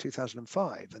Gleneagles in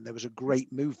 2005. And there was a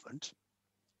great movement.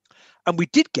 And we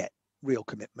did get real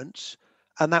commitments.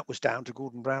 And that was down to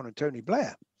Gordon Brown and Tony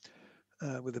Blair,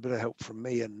 with a bit of help from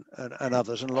me and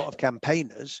others, and a lot of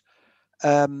campaigners.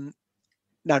 Now,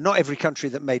 not every country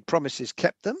that made promises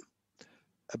kept them,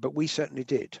 but we certainly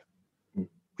did.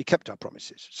 We kept our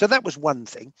promises. So that was one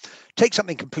thing. Take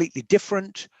something completely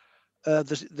different,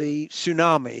 the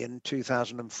tsunami in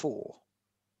 2004.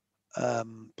 I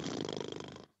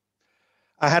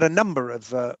had a number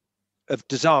of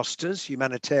disasters,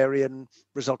 humanitarian,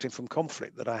 resulting from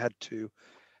conflict, that I had to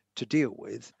deal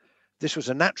with. This was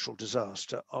a natural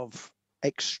disaster of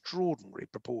extraordinary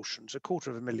proportions.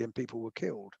 250,000 people were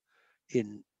killed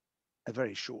in a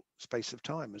very short space of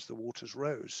time as the waters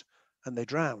rose and they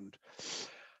drowned.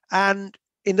 And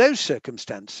in those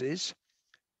circumstances,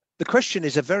 the question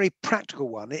is a very practical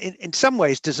one. In some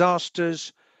ways,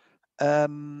 disasters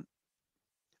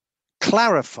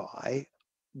clarify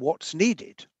what's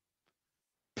needed.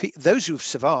 Those who've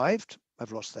survived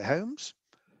have lost their homes,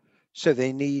 so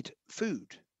they need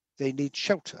food, they need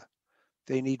shelter,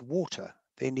 they need water,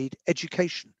 they need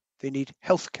education, they need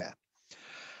healthcare.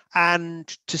 And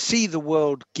to see the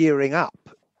world gearing up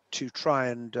to try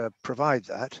and provide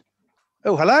that.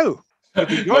 Oh, hello. You've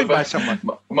been joined by someone.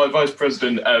 My vice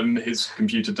president, his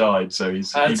computer died, so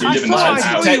he's been given I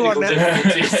out.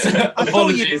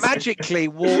 thought you'd magically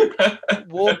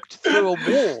walked through a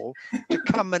wall to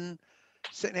come and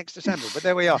sit next to Samuel, but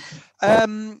there we are.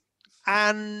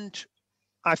 And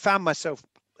I found myself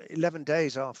 11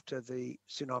 days after the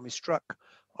tsunami struck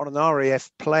on an RAF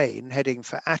plane heading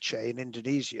for Aceh in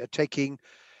Indonesia, taking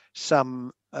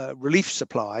some relief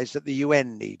supplies that the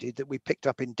UN needed that we picked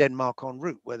up in Denmark en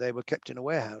route, where they were kept in a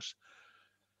warehouse.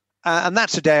 And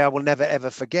that's a day I will never, ever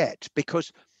forget,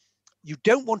 because you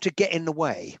don't want to get in the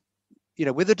way. You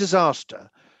know, with a disaster,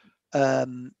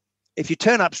 if you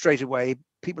turn up straight away,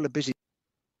 people are busy.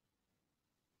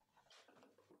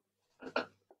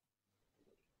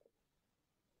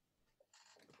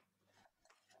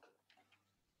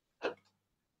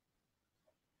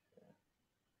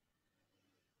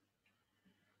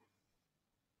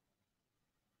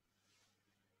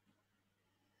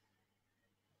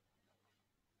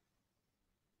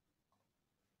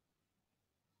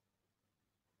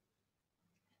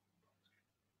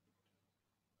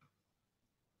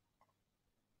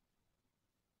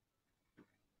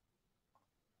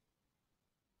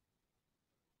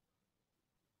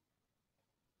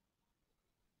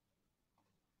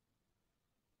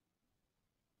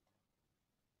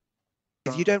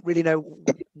 you don't really know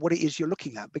what it is you're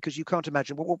looking at, because you can't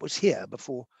imagine what was here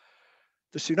before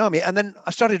the tsunami. And then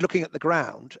I started looking at the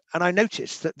ground, and I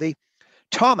noticed that the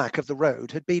tarmac of the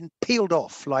road had been peeled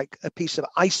off like a piece of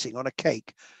icing on a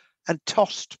cake and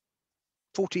tossed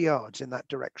 40 yards in that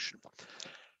direction.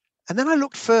 And then I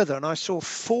looked further and I saw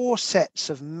 4 sets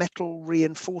of metal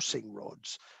reinforcing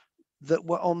rods that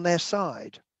were on their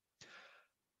side.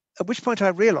 At which point I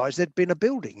realized there'd been a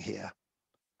building here,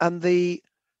 and the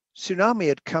tsunami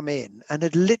had come in and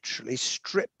had literally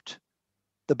stripped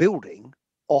the building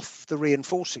off the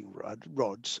reinforcing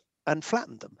rods and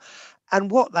flattened them. And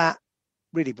what that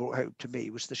really brought hope to me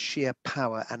was the sheer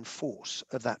power and force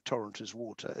of that torrent of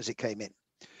water as it came in.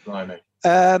 Blimey.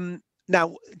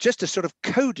 Now, just a sort of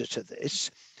coda to this,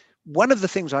 one of the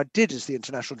things I did as the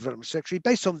International Development Secretary,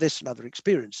 based on this and other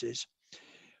experiences,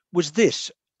 was this.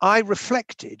 I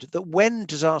reflected that when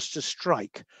disasters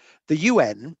strike, the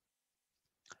UN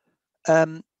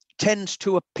tends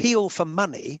to appeal for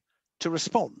money to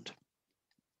respond.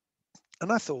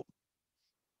 And I thought,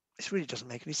 this really doesn't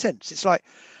make any sense. It's like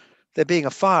there being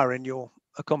a fire in your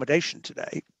accommodation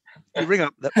today. You ring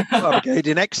up the fire brigade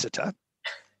in Exeter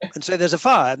and say there's a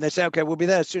fire, and they say, okay, we'll be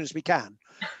there as soon as we can.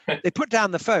 They put down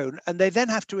the phone and they then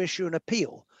have to issue an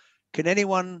appeal. Can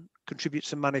anyone contribute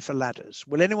some money for ladders?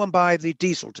 Will anyone buy the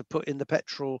diesel to put in the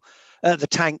petrol, the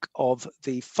tank of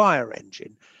the fire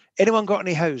engine? Anyone got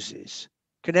any hoses?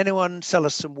 Can anyone sell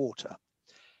us some water?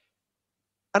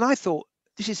 And I thought,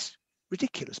 this is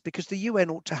ridiculous, because the UN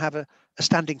ought to have a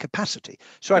standing capacity.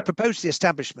 So I proposed the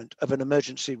establishment of an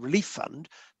emergency relief fund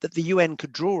that the UN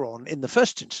could draw on in the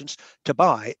first instance to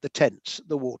buy the tents,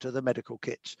 the water, the medical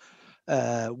kits,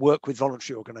 work with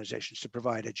voluntary organizations to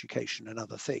provide education and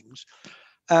other things.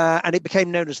 And it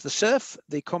became known as the CERF,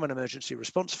 the Common Emergency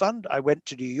Response Fund. I went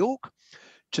to New York,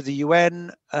 to the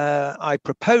UN. I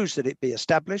proposed that it be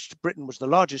established. Britain was the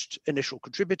largest initial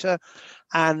contributor,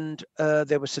 and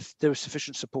there was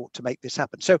sufficient support to make this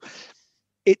happen. So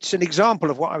it's an example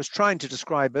of what I was trying to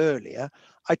describe earlier.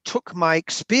 I took my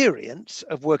experience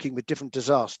of working with different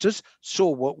disasters, saw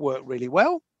what worked really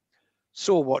well,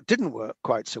 saw what didn't work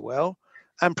quite so well,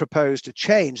 and proposed a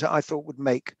change that I thought would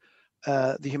make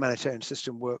the humanitarian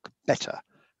system work better.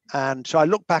 And so I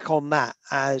look back on that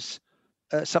as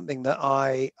something that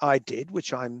I did,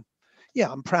 which I'm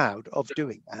proud of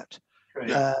doing that,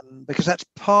 because that's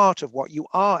part of what you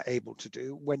are able to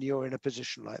do when you're in a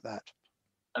position like that.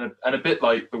 And a bit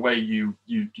like the way you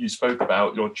spoke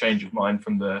about your change of mind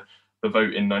from the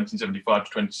vote in 1975 to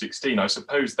 2016, I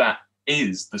suppose that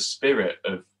is the spirit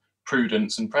of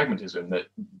prudence and pragmatism, that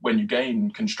when you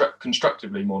gain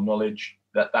constructively more knowledge,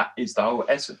 that is the whole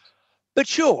essence. But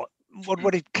sure,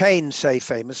 what did Keynes say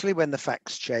famously? When the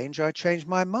facts change, I change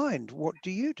my mind. What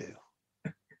do you do?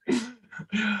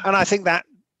 And I think that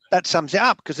sums it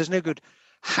up, because there's no good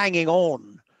hanging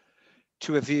on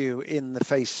to a view in the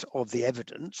face of the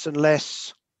evidence,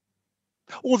 unless,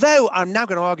 although I'm now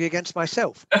going to argue against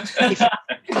myself.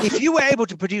 If you were able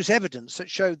to produce evidence that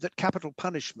showed that capital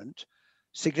punishment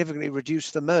significantly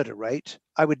reduced the murder rate,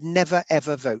 I would never,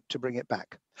 ever vote to bring it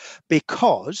back,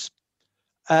 because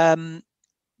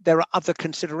there are other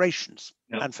considerations.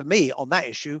 Yep. And for me, on that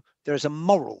issue, there is a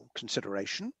moral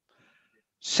consideration.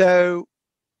 So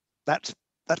that's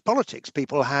politics.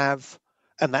 People have,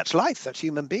 and that's life, that's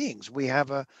human beings. We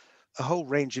have a whole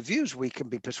range of views. We can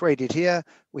be persuaded here.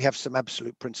 We have some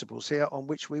absolute principles here on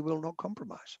which we will not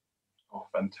compromise. Oh,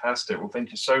 fantastic. Well,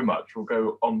 thank you so much. We'll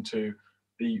go on to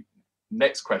the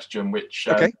next question, which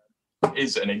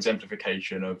is an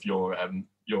exemplification of your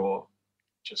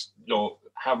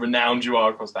how renowned you are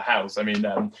across the House. I mean,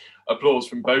 applause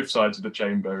from both sides of the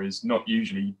chamber is not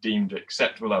usually deemed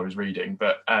acceptable, I was reading,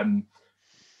 but do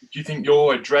you think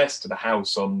your address to the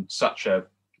House on such a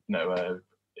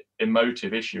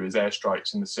emotive issue as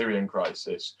airstrikes in the Syrian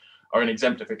crisis are an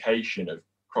exemplification of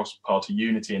cross-party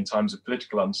unity in times of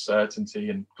political uncertainty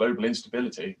and global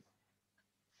instability?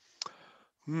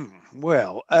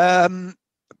 Well,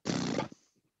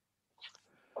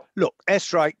 look,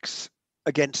 airstrikes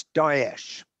against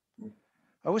Daesh.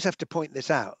 I always have to point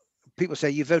this out. People say,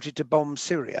 you voted to bomb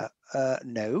Syria.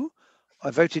 No,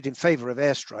 I voted in favor of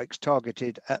airstrikes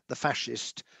targeted at the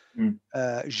fascist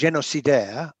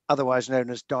génocidaire, otherwise known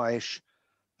as Daesh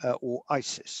or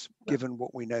ISIS, given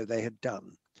what we know they had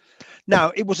done.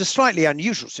 Now, it was a slightly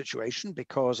unusual situation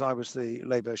because I was the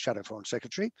Labour Shadow Foreign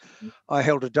Secretary. I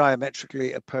held a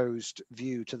diametrically opposed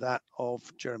view to that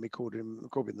of Jeremy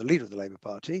Corbyn, the leader of the Labour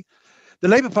Party. The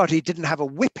Labour Party didn't have a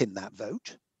whip in that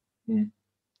vote.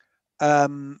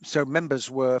 So members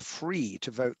were free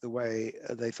to vote the way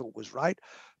they thought was right.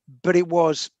 But it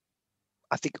was,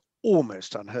 I think,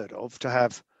 almost unheard of to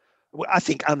have, well, I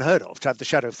think unheard of to have the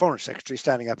Shadow Foreign Secretary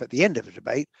standing up at the end of a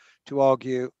debate to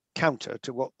argue counter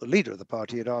to what the leader of the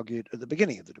party had argued at the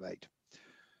beginning of the debate.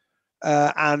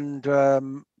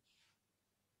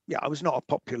 Yeah, I was not a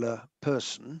popular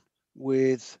person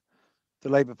with the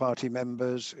Labour Party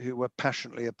members who were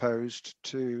passionately opposed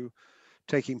to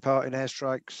taking part in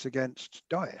airstrikes against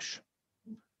Daesh.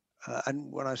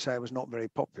 And when I say I was not very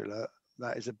popular,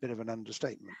 that is a bit of an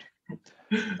understatement.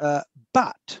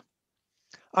 But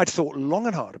I'd thought long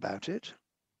and hard about it,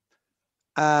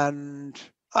 and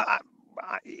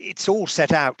it's all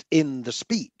set out in the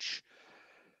speech.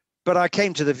 But I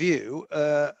came to the view,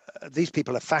 these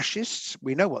people are fascists.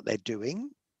 We know what they're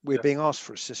doing. We're being asked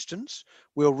for assistance.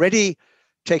 We're already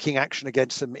taking action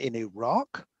against them in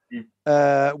Iraq.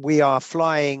 We are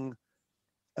flying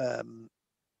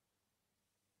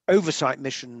oversight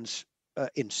missions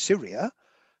in Syria,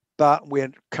 but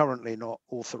we're currently not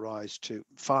authorized to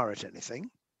fire at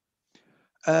anything.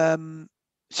 So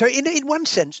in one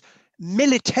sense,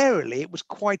 militarily, it was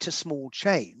quite a small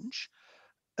change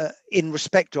in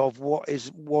respect of what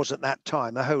was at that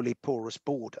time a wholly porous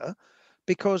border,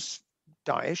 because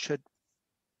Daesh had,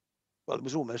 well, it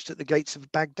was almost at the gates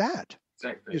of Baghdad.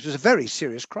 Exactly. This was a very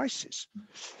serious crisis.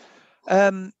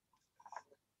 But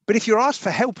if you're asked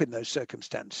for help in those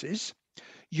circumstances,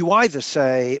 you either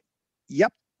say,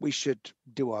 yep, we should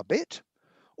do our bit,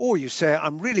 or you say,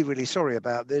 I'm really, really sorry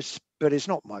about this, but it's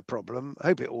not my problem. I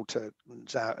hope it all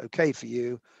turns out okay for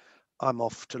you. I'm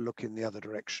off to look in the other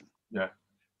direction. Yeah.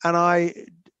 And I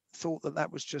thought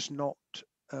that was just not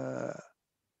a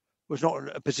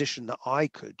position that I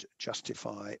could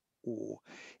justify or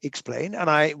explain. And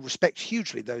I respect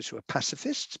hugely those who are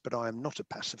pacifists, but I am not a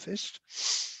pacifist.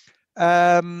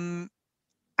 And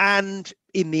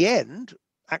in the end,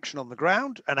 action on the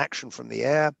ground and action from the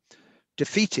air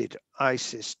defeated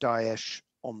ISIS, Daesh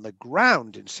on the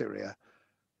ground in Syria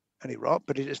and Iraq,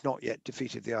 but it has not yet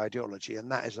defeated the ideology,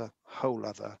 and that is a whole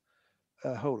other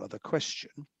question.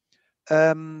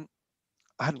 I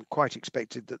hadn't quite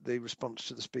expected that the response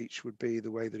to the speech would be the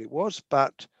way that it was,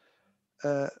 but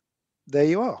there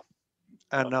you are.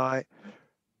 And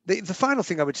the final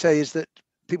thing I would say is that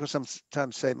people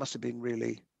sometimes say it must have been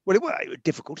really, well, it was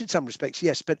difficult in some respects,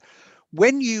 yes, but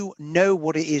when you know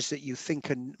what it is that you think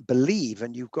and believe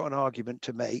and you've got an argument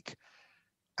to make,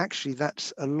 actually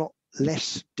that's a lot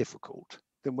less difficult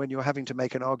than when you're having to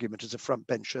make an argument as a front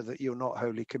bencher that you're not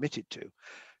wholly committed to.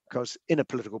 Because in a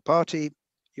political party,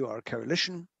 you are a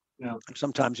coalition. Yeah. And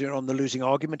sometimes you're on the losing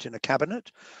argument in a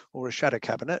cabinet or a shadow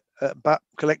cabinet, but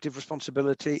collective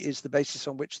responsibility is the basis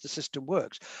on which the system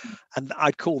works. And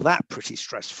I'd call that pretty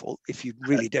stressful if you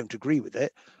really don't agree with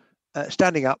it.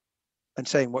 Standing up and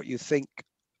saying what you think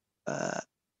and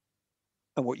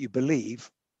what you believe,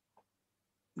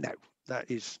 no, that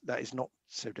is not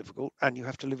so difficult, and you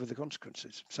have to live with the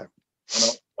consequences. So,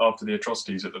 and after the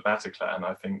atrocities at the Bataclan,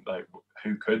 I think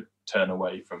who could turn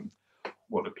away from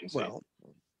what had been seen? Well,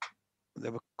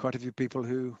 there were quite a few people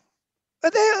who.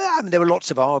 There were lots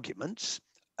of arguments.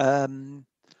 In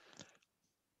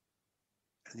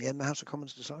the end, the House of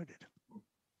Commons decided.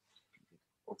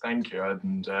 Well, thank you,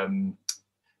 and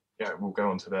we'll go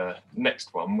on to the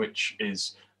next one, which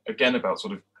is again about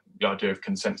sort of the idea of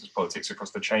consensus politics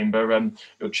across the chamber.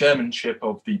 Your chairmanship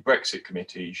of the Brexit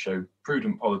committee showed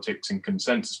prudent politics and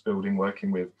consensus building,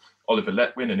 working with Oliver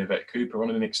Letwin and Yvette Cooper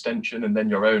on an extension, and then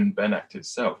your own Benn Act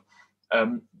itself.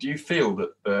 Do you feel that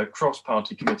the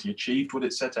cross-party committee achieved what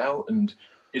it set out, and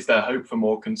is there hope for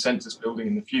more consensus building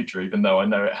in the future, even though I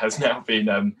know it has now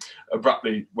been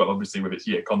abruptly, well, obviously with its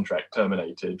year contract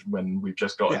terminated, when we've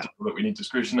just got a deal that we need to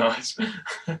scrutinise?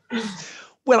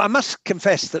 Well, I must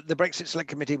confess that the Brexit Select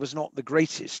Committee was not the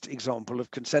greatest example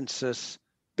of consensus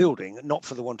building, not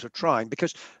for the want of trying,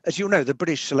 because, as you'll know, the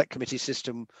British Select Committee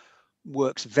system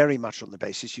works very much on the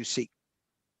basis you seek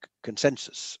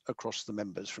consensus across the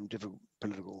members from different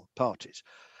political parties.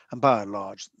 And by and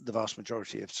large, the vast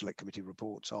majority of Select Committee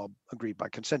reports are agreed by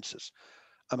consensus.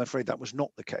 I'm afraid that was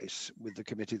not the case with the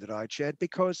committee that I chaired,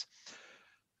 because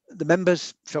the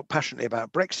members felt passionately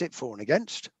about Brexit, for and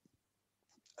against,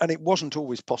 and it wasn't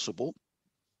always possible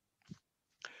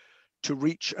to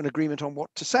reach an agreement on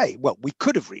what to say. Well, we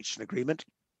could have reached an agreement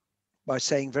by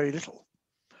saying very little.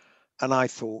 And I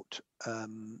thought,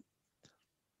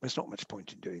 there's not much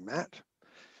point in doing that.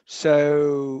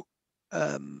 So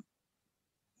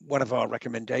one of our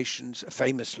recommendations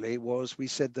famously was, we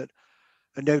said that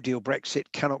a no-deal Brexit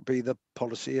cannot be the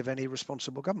policy of any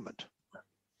responsible government.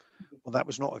 Well, that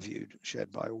was not a view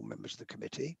shared by all members of the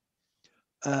committee.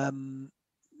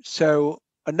 So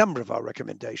a number of our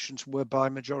recommendations were by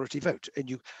majority vote. And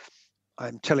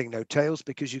I'm telling no tales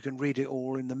because you can read it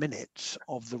all in the minutes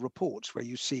of the reports where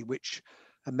you see which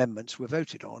amendments were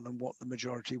voted on and what the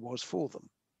majority was for them,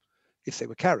 if they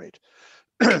were carried.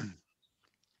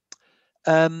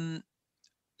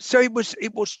 So it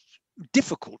was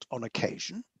difficult on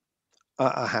occasion,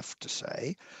 I have to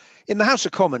say. In the House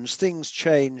of Commons, things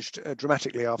changed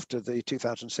dramatically after the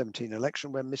 2017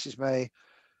 election, when Mrs May,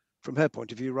 from her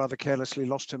point of view, rather carelessly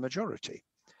lost her majority.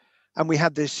 And we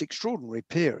had this extraordinary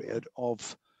period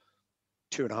of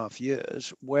 2.5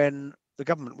 years when the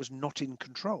government was not in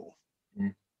control.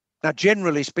 Now,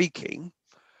 generally speaking,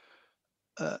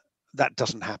 that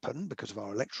doesn't happen because of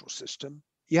our electoral system.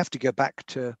 You have to go back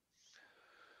to,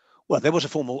 well, there was a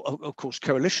formal, of course,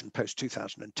 coalition post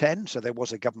 2010, so there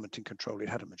was a government in control, it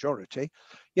had a majority.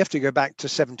 You have to go back to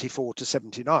 74 to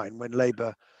 79, when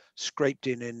Labour scraped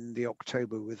in the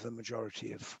October with a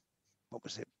majority of, what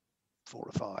was it, 4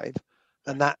 or 5,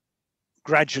 and that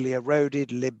gradually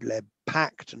eroded, Lib-Leb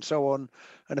pact and so on,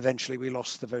 and eventually we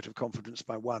lost the vote of confidence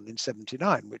by 1 in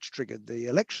 79, which triggered the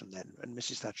election then, and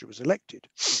Mrs Thatcher was elected.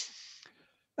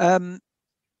 And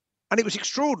it was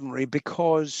extraordinary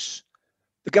because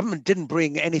the government didn't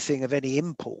bring anything of any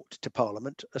import to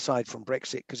Parliament, aside from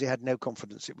Brexit, because he had no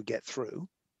confidence it would get through.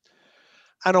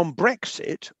 And on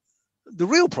Brexit, the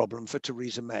real problem for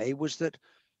Theresa May was that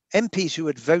MPs who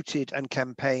had voted and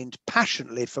campaigned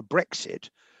passionately for Brexit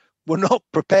were not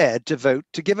prepared to vote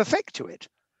to give effect to it.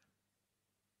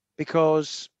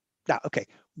 Because, now, okay,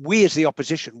 we as the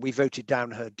opposition, we voted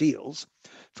down her deals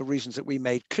for reasons that we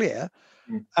made clear,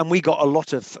 and we got a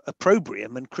lot of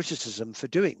opprobrium and criticism for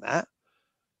doing that.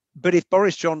 But if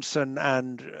Boris Johnson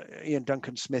and Ian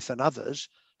Duncan Smith and others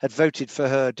had voted for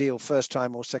her deal first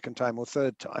time or second time or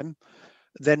third time,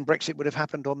 then Brexit would have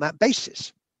happened on that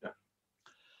basis.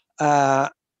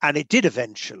 And it did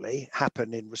eventually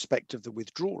happen in respect of the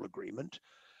withdrawal agreement,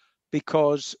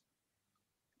 because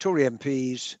Tory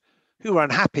MPs who were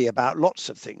unhappy about lots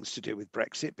of things to do with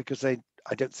Brexit, because I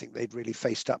don't think they'd really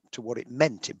faced up to what it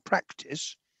meant in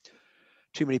practice.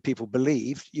 Too many people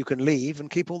believed you can leave and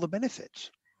keep all the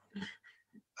benefits.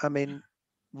 I mean,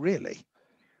 really,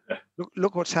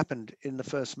 look what's happened in the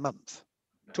first month.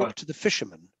 Talk to the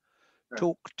fishermen,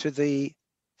 talk to the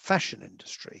fashion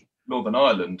industry. Northern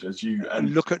Ireland, as you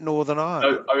and look at Northern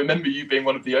Ireland. I remember you being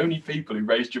one of the only people who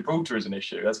raised Gibraltar as an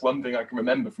issue. That's one thing I can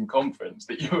remember from conference,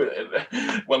 that you were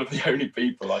one of the only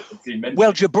people I could see mentioned.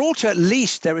 Well, Gibraltar, at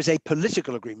least there is a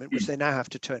political agreement which they now have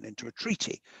to turn into a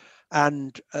treaty.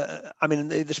 And I mean,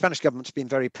 the Spanish government's been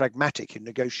very pragmatic in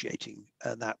negotiating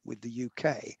that with the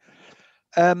UK.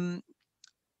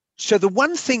 So the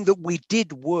one thing that we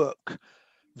did work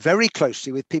very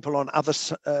closely with people on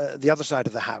the other side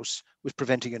of the house was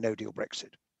preventing a no-deal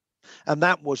Brexit. And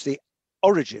that was the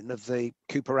origin of the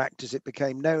Cooper Act, as it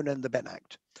became known, and the Benn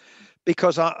Act.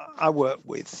 Because I worked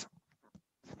with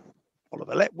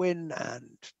Oliver Letwin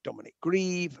and Dominic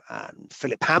Grieve and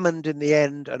Philip Hammond in the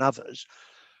end and others.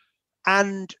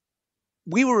 And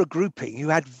we were a grouping who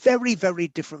had very, very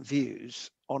different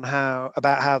views on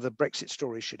about how the Brexit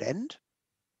story should end.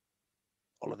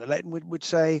 Oliver Letwin would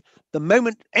say, the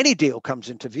moment any deal comes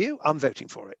into view, I'm voting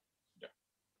for it. Yeah.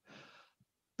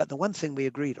 But the one thing we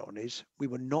agreed on is we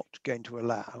were not going to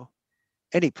allow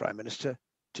any Prime Minister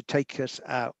to take us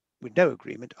out with no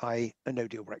agreement, i.e. a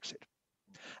no-deal Brexit.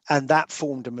 And that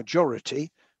formed a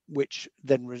majority, which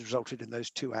then resulted in those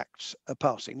two acts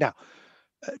passing. Now,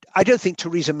 I don't think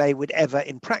Theresa May would ever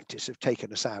in practice have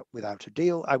taken us out without a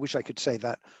deal. I wish I could say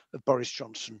that of Boris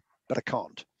Johnson, but I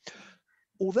can't.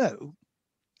 Although,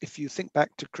 if you think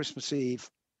back to Christmas Eve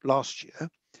last year,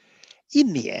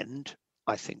 in the end,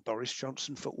 I think Boris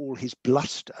Johnson, for all his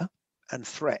bluster and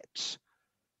threats,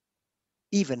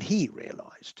 even he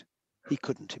realised he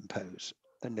couldn't impose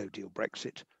a no-deal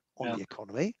Brexit on the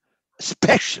economy,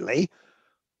 especially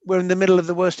we're in the middle of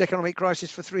the worst economic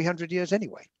crisis for 300 years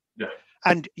anyway. Yeah.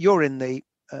 And you're in the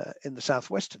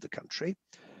southwest of the country.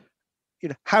 You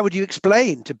know, how would you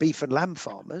explain to beef and lamb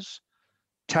farmers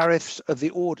tariffs of the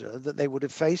order that they would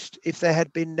have faced if there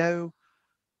had been no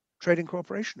trading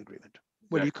cooperation agreement?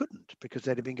 Well, you couldn't, because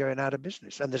they'd have been going out of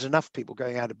business. And there's enough people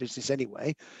going out of business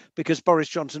anyway, because Boris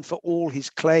Johnson, for all his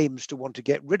claims to want to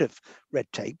get rid of red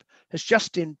tape, has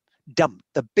just dumped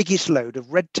the biggest load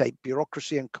of red tape,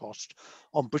 bureaucracy and cost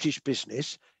on British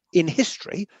business in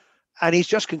history. And he's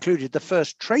just concluded the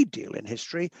first trade deal in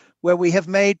history where we have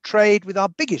made trade with our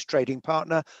biggest trading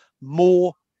partner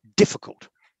more difficult.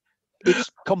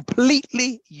 It's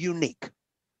completely unique.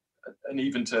 And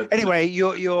even to anyway,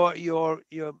 you're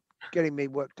getting me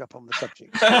worked up on the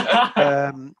subject.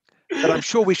 But I'm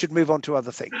sure we should move on to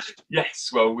other things. Yes,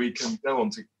 well, we can go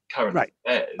on to current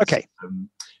affairs. Okay.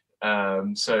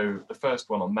 So the first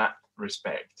one on that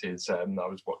respect is I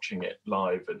was watching it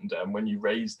live, and when you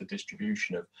raised the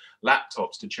distribution of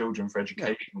laptops to children for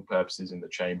educational purposes in the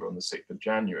chamber on the 6th of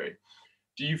January,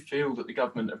 do you feel that the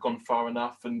government have gone far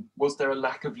enough, and was there a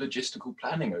lack of logistical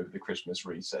planning over the Christmas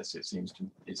recess? It seems to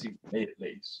me at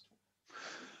least.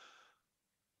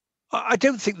 I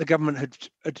don't think the government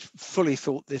had fully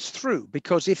thought this through,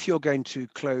 because if you're going to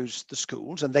close the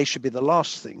schools, and they should be the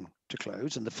last thing to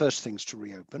close and the first things to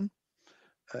reopen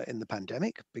in the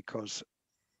pandemic, because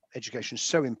education is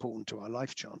so important to our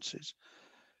life chances,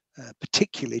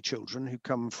 particularly children who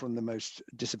come from the most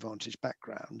disadvantaged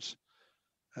backgrounds,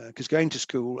 because going to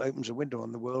school opens a window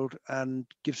on the world and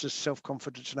gives us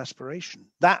self-confidence and aspiration.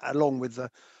 That, along with the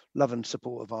love and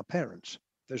support of our parents,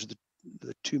 those are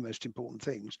the two most important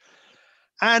things.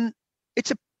 And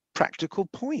it's a practical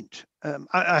point.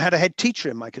 I had a head teacher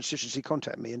in my constituency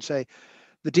contact me and say,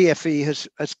 the DfE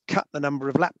has cut the number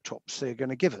of laptops they're going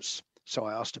to give us. So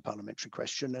I asked a parliamentary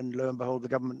question, and lo and behold, the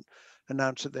government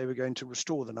announced that they were going to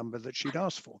restore the number that she'd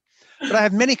asked for. But I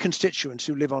have many constituents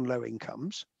who live on low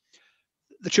incomes.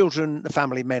 The children, the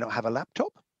family may not have a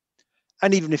laptop.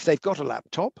 And even if they've got a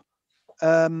laptop,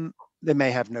 they may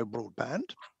have no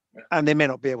broadband, and they may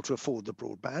not be able to afford the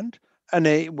broadband, and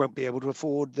they won't be able to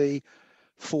afford the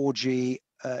 4G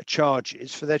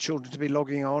charges for their children to be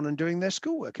logging on and doing their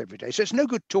schoolwork every day. So it's no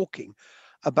good talking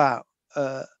about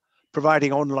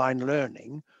providing online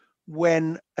learning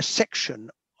when a section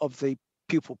of the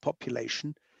pupil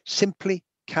population simply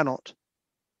cannot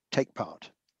take part.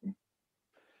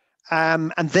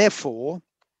 And therefore,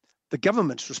 the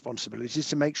government's responsibility is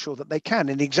to make sure that they can.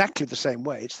 In exactly the same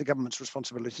way, it's the government's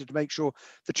responsibility to make sure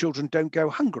the children don't go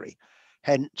hungry.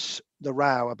 Hence the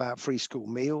row about free school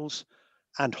meals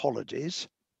and holidays,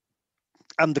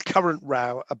 and the current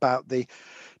row about the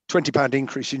 £20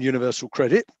 increase in universal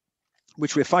credit,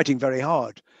 which we're fighting very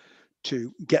hard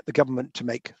to get the government to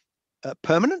make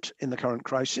permanent in the current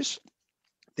crisis.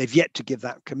 They've yet to give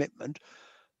that commitment.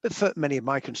 But for many of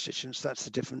my constituents, that's the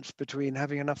difference between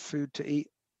having enough food to eat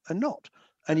and not.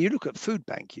 And you look at food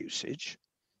bank usage.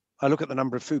 I look at the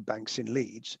number of food banks in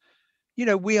Leeds. You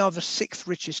know, we are the 6th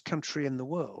richest country in the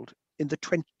world in the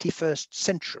 21st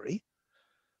century.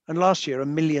 And last year,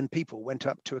 1 million people went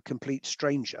up to a complete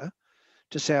stranger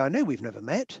to say, I know we've never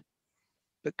met,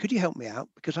 but could you help me out?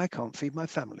 Because I can't feed my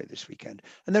family this weekend.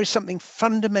 And there is something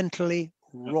fundamentally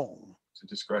wrong. It's a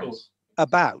disgrace.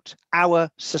 About our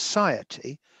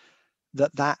society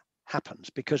that happens.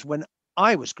 Because when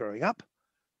I was growing up,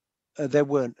 there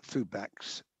weren't food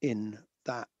banks in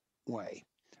that way.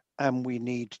 And we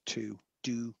need to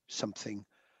do something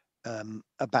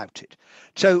about it.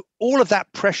 So all of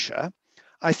that pressure,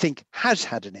 I think, has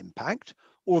had an impact,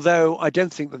 although I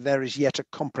don't think that there is yet a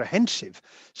comprehensive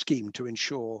scheme to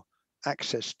ensure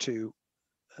access to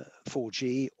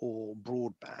 4G or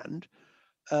broadband.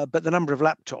 But the number of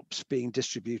laptops being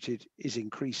distributed is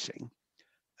increasing.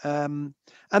 And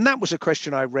that was a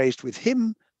question I raised with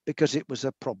him because it was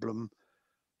a problem,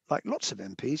 like lots of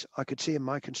MPs, I could see in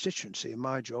my constituency. And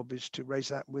my job is to raise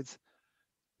that with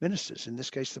ministers, in this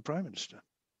case, the Prime Minister.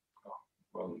 Oh,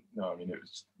 well, no, I mean,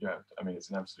 it's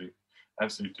an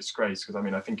absolute disgrace, because I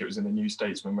mean, I think it was in the New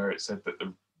Statesman where it said that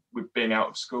with being out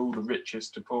of school, the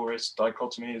richest to poorest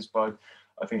dichotomy is by,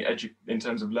 I think, in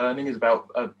terms of learning, is about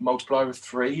a multiplier of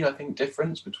 3, I think,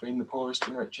 difference between the poorest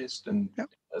and richest, and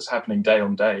it's happening day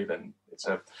on day. Then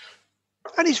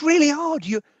and it's really hard.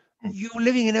 You're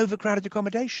living in overcrowded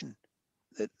accommodation.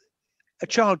 A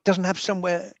child doesn't have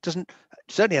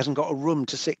certainly hasn't got a room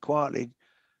to sit quietly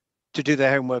to do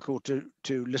their homework or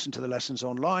to listen to the lessons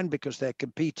online, because they're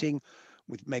competing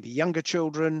with maybe younger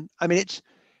children. I mean,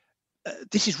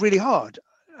 this is really hard.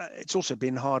 It's also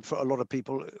been hard for a lot of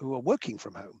people who are working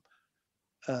from home,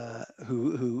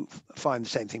 who find the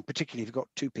same thing, particularly if you've got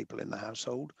 2 people in the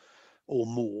household or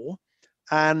more,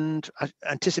 and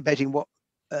anticipating what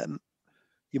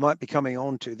you might be coming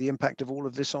on to, the impact of all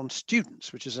of this on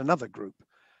students, which is another group,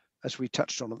 as we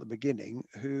touched on at the beginning,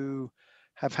 who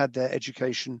have had their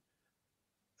education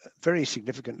very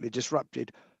significantly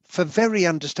disrupted for very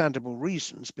understandable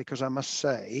reasons. Because I must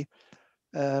say,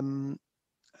 when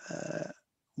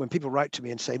people write to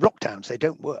me and say lockdowns, they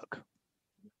don't work,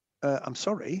 I'm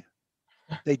sorry,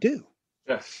 they do.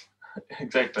 Yes,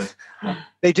 exactly.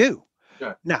 They do.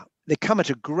 Yeah. Now, they come at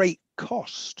a great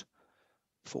cost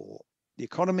for the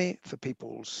economy, for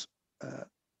people's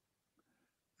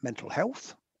mental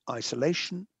health,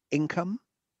 isolation, income.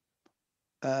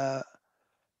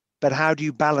 But how do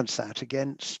you balance that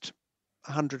against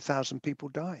 100,000 people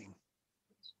dying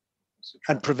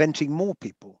and preventing more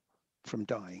people from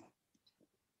dying?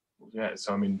 Yeah,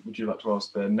 so I mean, would you like to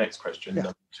ask the next question, Yeah.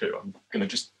 number 2? I'm going to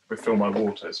just refill my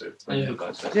water. So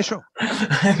Yeah, sure.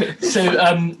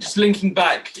 So just linking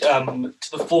back to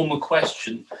the former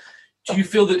question, do you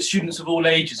feel that students of all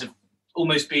ages have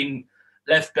almost been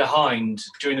left behind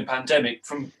during the pandemic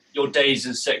from your days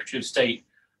as Secretary of State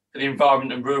for the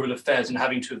Environment and Rural Affairs and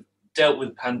having to have dealt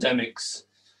with pandemics,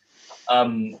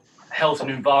 health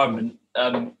and environment?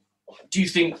 Do you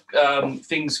think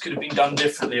things could have been done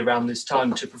differently around this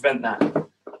time to prevent that?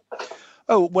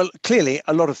 Oh, well, clearly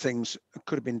a lot of things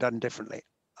could have been done differently.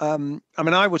 I mean,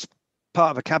 I was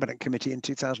part of a cabinet committee in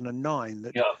 2009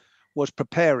 that was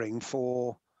preparing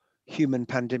for human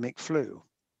pandemic flu.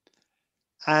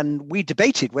 And we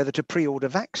debated whether to pre-order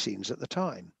vaccines at the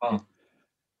time. Wow.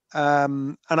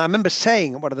 And I remember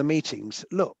saying at one of the meetings,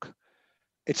 look,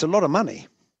 it's a lot of money.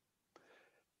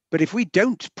 But if we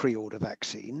don't pre-order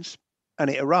vaccines and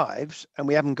it arrives and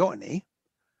we haven't got any,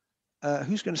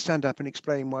 who's going to stand up and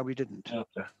explain why we didn't?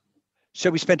 Okay. So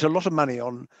we spent a lot of money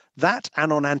on that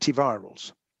and on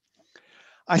antivirals.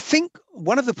 I think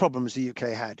one of the problems the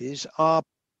UK had is our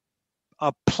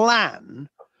plan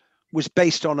was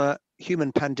based on a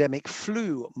human pandemic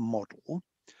flu model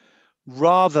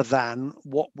rather than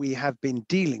what we have been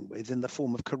dealing with in the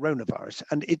form of coronavirus.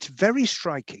 And it's very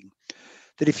striking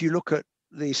that if you look at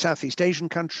the Southeast Asian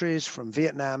countries, from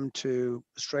Vietnam to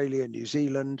Australia, New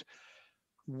Zealand,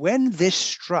 when this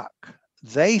struck,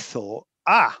 they thought,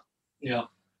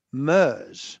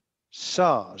 MERS,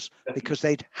 SARS, because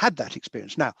they'd had that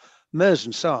experience. Now, MERS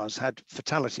and SARS had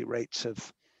fatality rates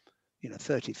of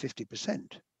 30,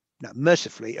 50%. Now,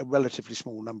 mercifully, a relatively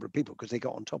small number of people because they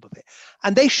got on top of it.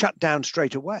 And they shut down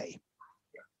straight away,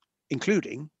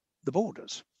 including the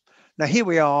borders. Now, here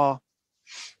we are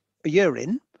a year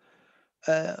in.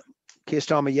 Keir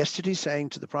Starmer yesterday saying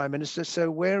to the Prime Minister, so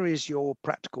where is your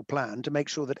practical plan to make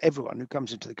sure that everyone who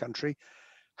comes into the country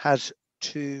has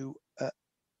to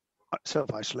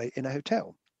self-isolate in a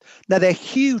hotel? Now, there are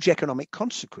huge economic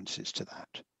consequences to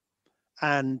that.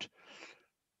 And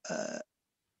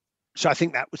so I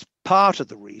think that was part of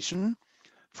the reason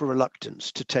for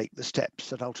reluctance to take the steps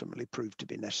that ultimately proved to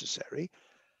be necessary.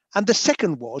 And the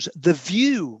second was the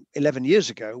view 11 years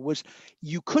ago was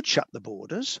you could shut the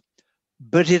borders,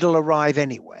 but it'll arrive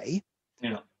anyway.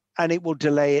 Yeah. And it will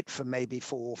delay it for maybe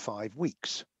 4 or 5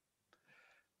 weeks.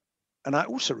 And I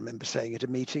also remember saying at a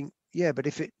meeting, yeah, but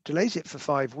if it delays it for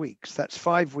 5 weeks, that's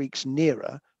 5 weeks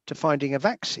nearer to finding a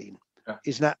vaccine. Yeah.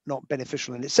 Is that not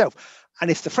beneficial in itself?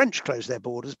 And if the French close their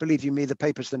borders, believe you me, the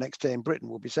papers the next day in Britain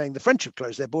will be saying the French have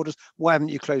closed their borders. Why haven't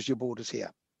you closed your borders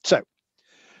here? So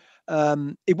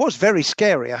it was very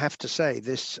scary, I have to say,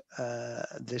 this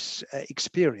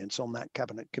experience on that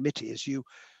cabinet committee, as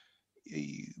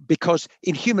because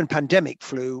in human pandemic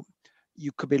flu,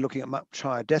 you could be looking at much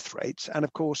higher death rates. And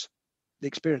of course, the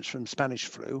experience from Spanish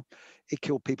flu, it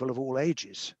killed people of all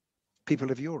ages, people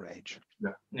of your age.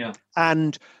 Yeah.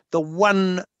 And the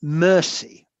one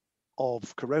mercy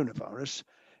of coronavirus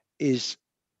is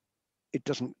it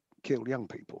doesn't kill young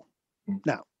people.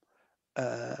 Now,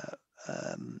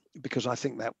 because I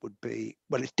think that would be,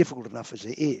 well, it's difficult enough as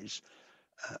it is.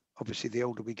 Obviously, the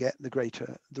older we get, the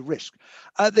greater the risk.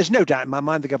 There's no doubt in my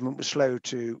mind the government was slow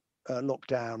to lock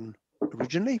down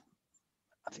originally.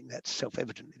 I think that's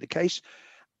self-evidently the case.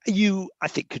 I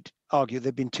think, could argue there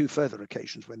have been 2 further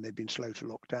occasions when they've been slow to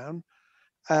lock down.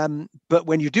 But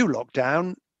when you do lock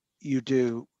down, you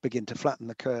do begin to flatten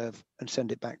the curve and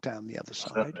send it back down the other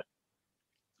side.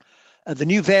 The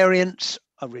new variants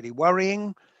are really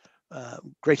worrying,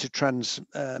 greater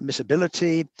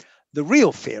transmissibility. The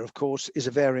real fear, of course, is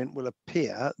a variant will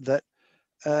appear that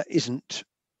isn't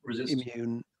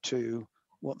immune to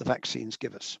what the vaccines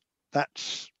give us.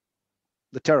 That's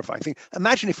the terrifying thing.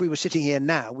 Imagine if we were sitting here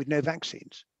now with no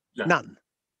vaccines, none.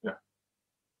 Yeah.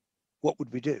 What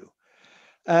would we do?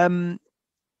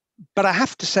 But I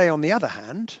have to say, on the other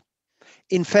hand,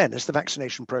 in fairness, the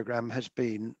vaccination program has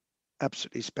been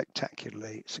absolutely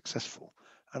spectacularly successful.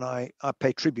 And I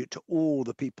pay tribute to all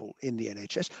the people in the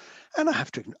NHS. And I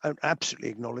have to absolutely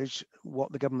acknowledge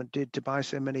what the government did to buy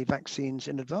so many vaccines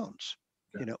in advance.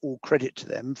 Yeah. All credit to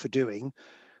them for doing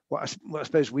what I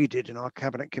suppose we did in our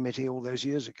cabinet committee all those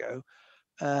years ago.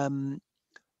 And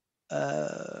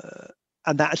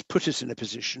that has put us in a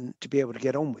position to be able to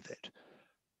get on with it.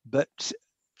 But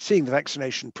seeing the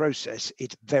vaccination process,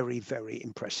 it's very, very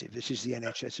impressive. This is the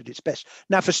NHS at its best.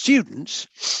 Now, for students,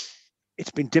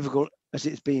 it's been difficult, as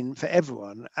it's been for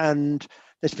everyone. And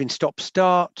there's been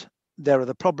stop-start. There are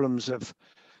the problems of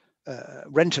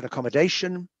rent and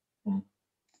accommodation.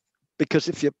 Because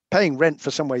if you're paying rent for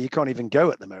somewhere you can't even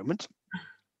go at the moment,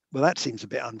 Well, that seems a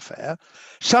bit unfair.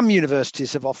 Some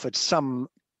universities have offered some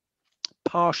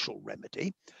partial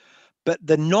remedy, but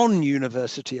the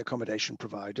non-university accommodation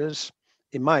providers,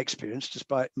 in my experience,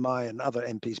 despite my and other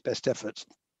MPs' best efforts,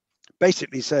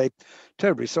 basically say,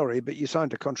 terribly sorry, but you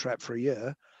signed a contract for a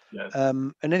year. Yes.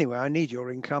 And anyway, I need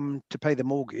your income to pay the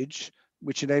mortgage,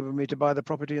 which enabled me to buy the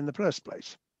property in the first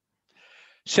place.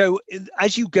 So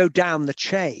as you go down the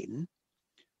chain,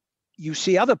 you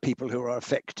see other people who are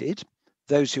affected,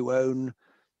 those who own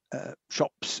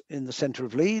shops in the centre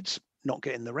of Leeds not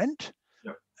getting the rent.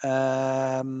 Yep.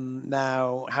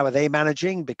 Now, how are they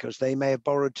managing? Because they may have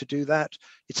borrowed to do that.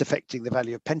 It's affecting the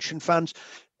value of pension funds.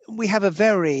 We have a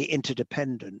very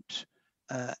interdependent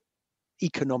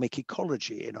economic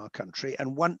ecology in our country.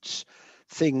 And once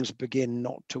things begin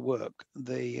not to work,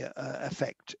 the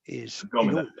effect is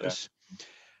enormous.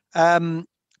 Yeah.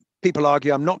 People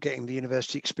argue I'm not getting the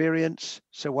university experience,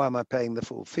 so why am I paying the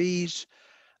full fees?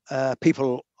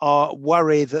 People are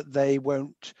worried that they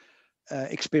won't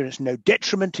experience no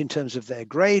detriment in terms of their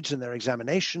grades and their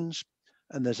examinations,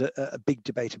 and there's a big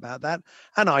debate about that.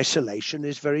 And isolation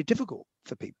is very difficult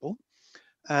for people,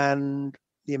 and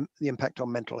the impact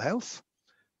on mental health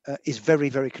is very,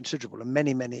 very considerable. And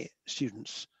many, many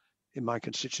students in my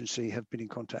constituency have been in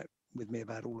contact with me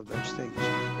about all of those things.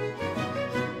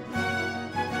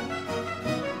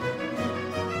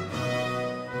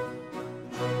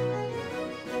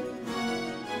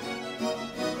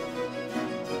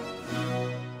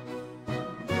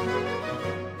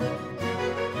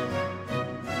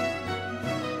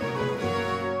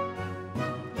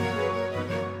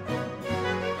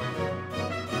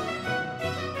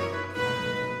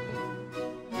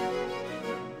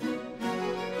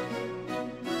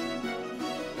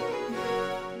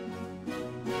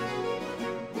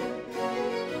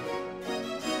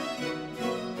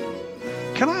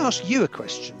 Can I ask you a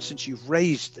question, since you've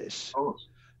raised this?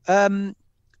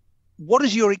 What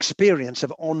has your experience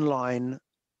of online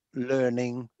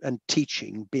learning and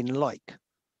teaching been like?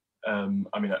 I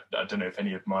mean, I don't know if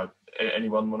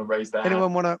anyone want to raise their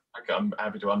Anyone hand? want to I'm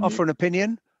happy to unmute. offer an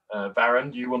opinion?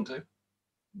 Varun, do you want to?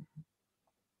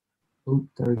 Oh,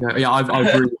 there we go. Yeah, I've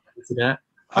really hated it.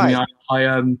 Hi.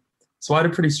 I mean, so I had a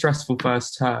pretty stressful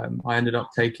first term. I ended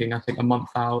up taking, I think, a month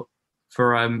out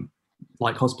for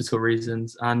like hospital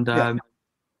reasons, and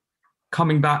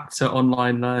coming back to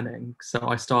online learning. So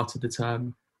I started the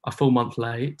term a full month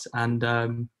late, and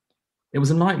it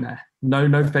was a nightmare.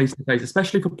 No face to face,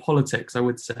 especially for politics. I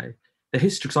would say the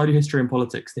history, because I do history and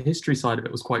politics. The history side of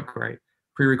it was quite great.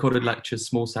 Pre-recorded lectures,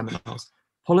 small seminars.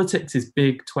 Politics is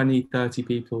big, 20, 30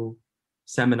 people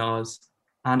seminars.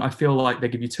 And I feel like they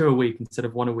give you 2 a week instead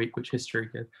of 1 a week, which history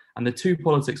did. And the 2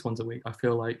 politics ones a week, I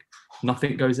feel like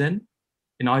nothing goes in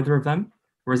either of them.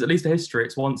 Whereas at least a history,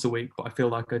 it's once a week, but I feel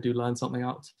like I do learn something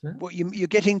out of it. Well, you're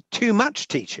getting too much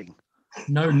teaching.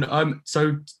 No,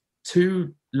 so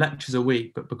 2 lectures a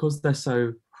week, but because they're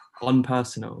so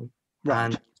unpersonal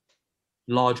and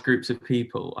large groups of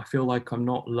people, I feel like I'm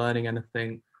not learning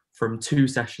anything from 2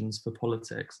 sessions for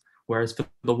politics. Whereas for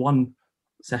the 1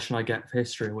 session I get for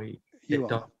history a week,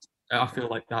 I feel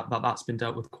like that's been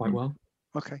dealt with quite well.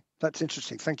 Okay, that's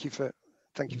interesting. Thank you for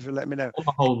letting me know. On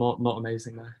the whole, not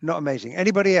amazing though. Not amazing.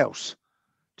 Anybody else?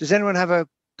 Does anyone have a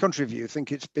contrary view?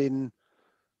 Think it's been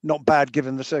not bad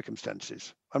given the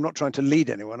circumstances? I'm not trying to lead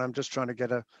anyone. I'm just trying to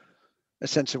get a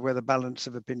sense of where the balance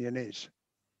of opinion is.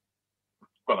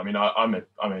 Well, I mean, I'm a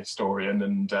historian,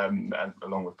 and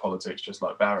along with politics, just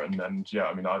like Baron, and yeah,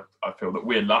 I mean, I feel that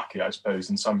we're lucky, I suppose,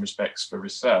 in some respects for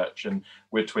research, and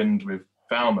we're twinned with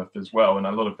Falmouth as well, and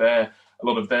a lot of their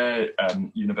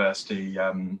university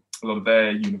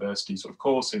sort of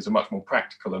courses are much more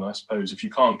practical. And I suppose if you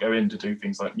can't go in to do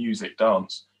things like music,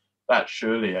 dance, that's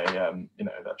surely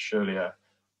a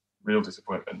real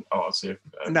disappointment. Oh, I'll see if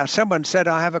now someone said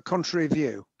I have a contrary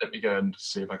view. Let me go and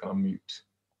see if I can unmute.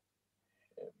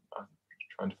 I'm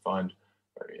trying to find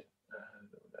where he is.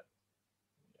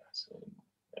 Yes,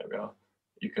 there we are.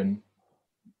 You can.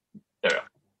 There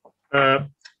we are.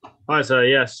 Hi, sir.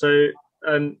 Yes. So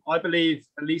I believe,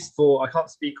 at least I can't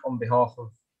speak on behalf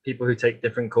of people who take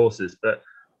different courses, but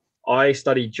I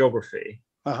study geography,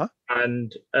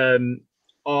 and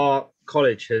our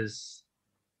college has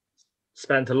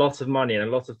spent a lot of money and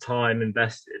a lot of time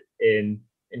invested in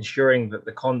ensuring that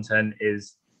the content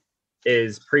is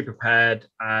pre-prepared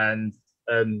and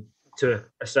to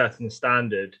a certain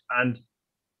standard. And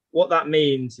what that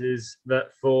means is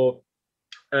that for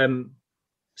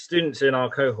students in our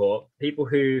cohort, people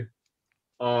who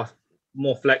are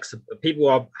more flexible,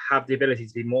 have the ability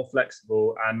to be more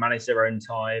flexible and manage their own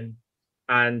time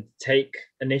and take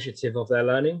initiative of their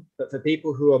learning. But for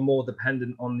people who are more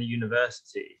dependent on the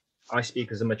university, I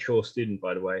speak as a mature student,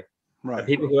 by the way, right.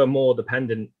 People who are more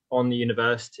dependent on the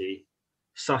university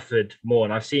suffered more.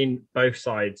 And I've seen both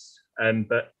sides,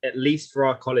 but at least for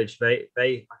our college, I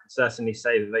can certainly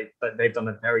say that they've done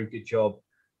a very good job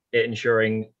at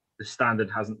ensuring the standard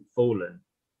hasn't fallen.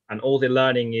 And all the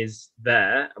learning is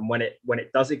there. And when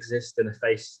it does exist in a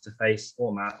face-to-face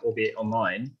format, albeit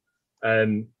online,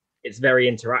 it's very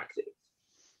interactive.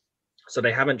 So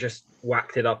they haven't just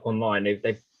whacked it up online.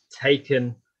 They've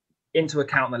taken into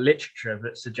account the literature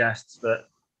that suggests that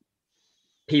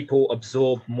people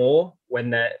absorb more when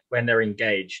they're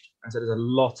engaged. And so there's a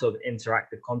lot of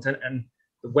interactive content. And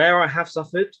where I have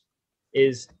suffered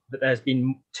is that there's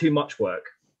been too much work,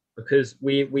 because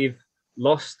we've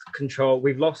lost control,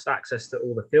 we've lost access to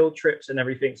all the field trips and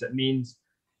everything. So it means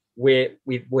we're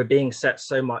being set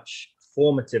so much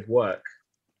formative work.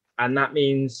 And that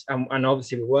means, and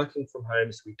obviously we're working from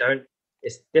home, so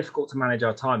it's difficult to manage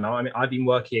our time. I mean, I've been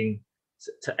working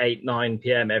to 8, 9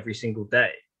 p.m. every single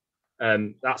day.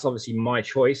 That's obviously my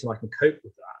choice, and I can cope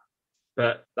with that.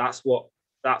 But that's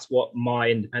what my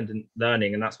independent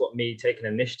learning, and that's what me taking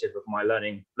initiative of my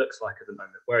learning looks like at the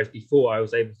moment. Whereas before, I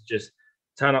was able to just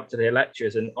turn up to their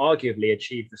lectures and arguably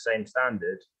achieve the same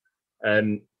standard.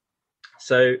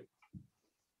 So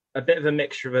a bit of a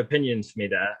mixture of opinions for me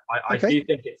there. I do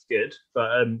think it's good,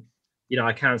 but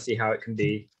I can see how it can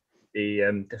be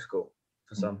difficult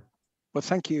for some. Well,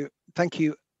 thank you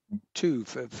too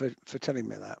for telling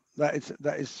me that.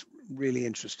 That is really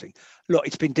interesting. Look,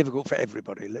 it's been difficult for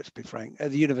everybody, let's be frank, the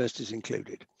universities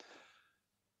included.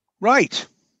 Right.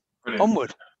 Brilliant.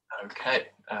 Onward. Okay.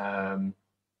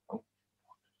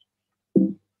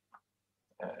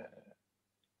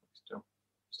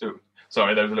 Still.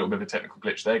 Sorry, there was a little bit of a technical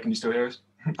glitch there. Can you still hear us?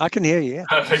 I can hear you, yeah.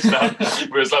 Perfect stuff.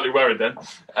 We were slightly worried then. Do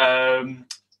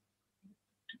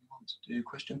you want to do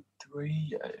question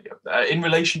 3? In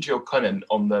relation to your comment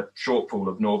on the shortfall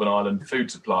of Northern Ireland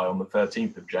food supply on the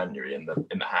 13th of January in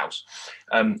the House,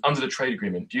 under the trade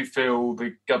agreement, do you feel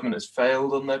the government has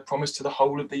failed on their promise to the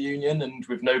whole of the union? And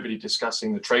with nobody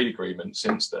discussing the trade agreement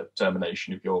since the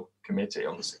termination of your committee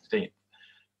on the 16th,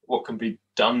 what can be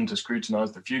done to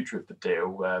scrutinise the future of the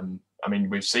deal? I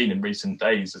mean, we've seen in recent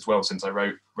days as well, since I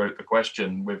wrote the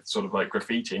question, with sort of like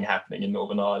graffitiing happening in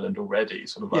Northern Ireland already,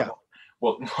 sort of like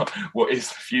what is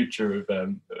the future of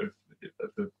the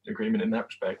agreement in that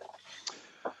respect?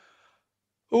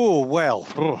 Oh, well,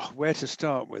 where to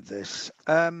start with this?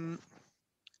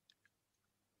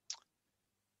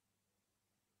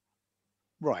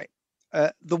 Right.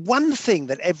 The one thing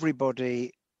that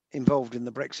everybody involved in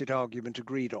the Brexit argument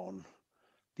agreed on,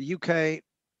 the UK,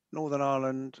 Northern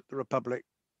Ireland, the Republic,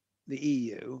 the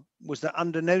EU, was that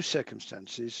under no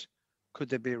circumstances could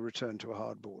there be a return to a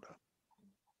hard border.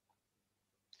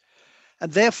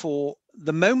 And therefore,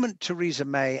 the moment Theresa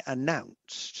May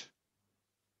announced,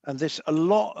 and a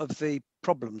lot of the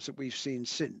problems that we've seen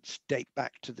since date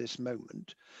back to this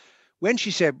moment, when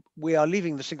she said, we are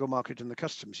leaving the single market and the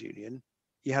customs union,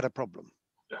 you had a problem.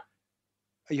 Yeah.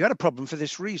 You had a problem for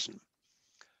this reason.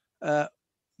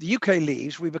 The UK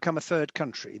leaves, we become a third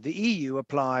country. The EU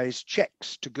applies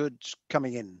checks to goods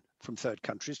coming in from third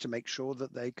countries to make sure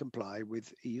that they comply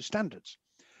with EU standards.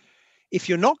 If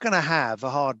you're not going to have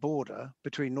a hard border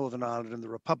between Northern Ireland and the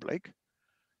Republic,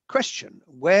 question,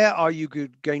 where are you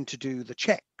going to do the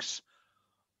checks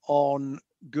on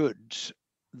goods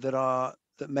that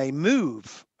may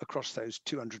move across those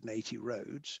 280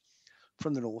 roads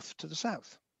from the north to the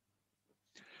south?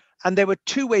 And there were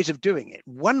two ways of doing it.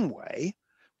 One way,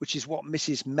 which is what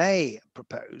Mrs. May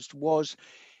proposed, was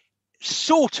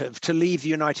sort of to leave the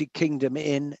United Kingdom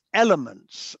in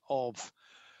elements of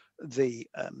the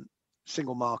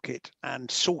single market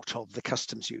and sort of the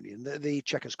customs union, the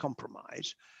Chequers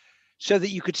Compromise, so that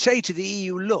you could say to the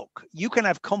EU, look, you can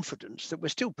have confidence that we're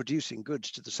still producing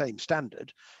goods to the same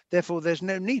standard, therefore there's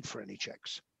no need for any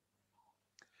checks.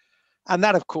 And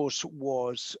that, of course,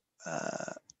 was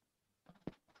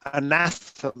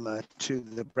anathema to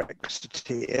the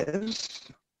Brexiteers.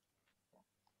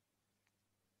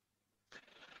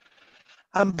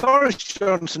 And Boris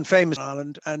Johnson famous in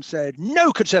Ireland and said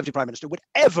no Conservative Prime Minister would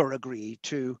ever agree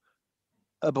to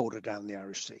a border down the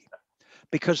Irish Sea,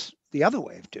 because the other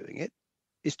way of doing it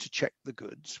is to check the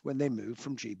goods when they move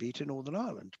from GB to Northern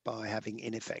Ireland by having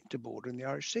in effect a border in the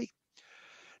Irish Sea.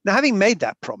 Now, having made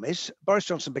that promise, Boris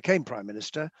Johnson became Prime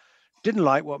Minister, didn't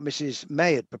like what Mrs.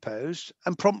 May had proposed,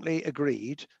 and promptly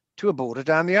agreed to a border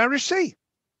down the Irish Sea,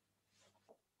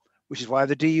 which is why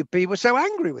the DUP were so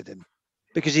angry with him,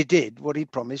 because he did what he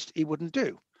promised he wouldn't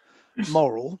do.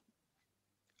 Moral,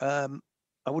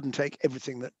 I wouldn't take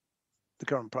everything that the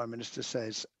current Prime Minister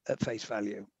says at face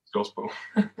value. Gospel.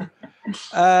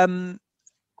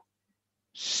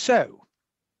 So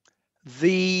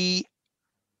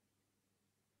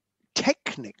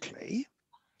technically,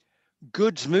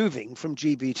 goods moving from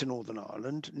GB to Northern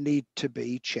Ireland need to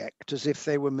be checked as if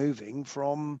they were moving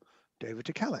from Dover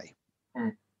to Calais.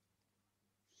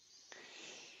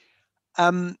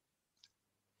 And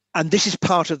this is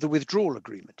part of the withdrawal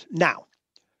agreement. Now,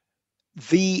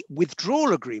 the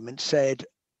withdrawal agreement said,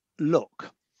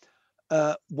 look,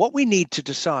 what we need to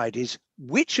decide is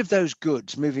which of those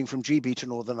goods moving from GB to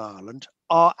Northern Ireland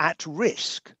are at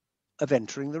risk of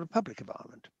entering the Republic of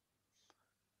Ireland.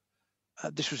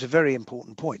 This was a very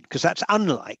important point because that's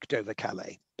unlike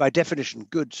Dover-Calais. By definition,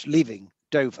 goods leaving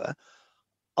Dover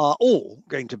are all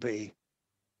going to be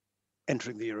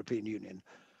entering the European Union.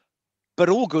 But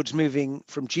all goods moving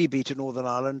from GB to Northern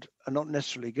Ireland are not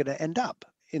necessarily going to end up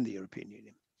in the European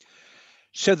Union.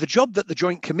 So the job that the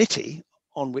Joint Committee,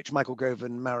 on which Michael Gove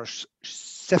and Maroš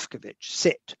Šefčovič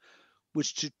sit,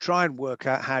 was to try and work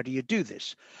out how do you do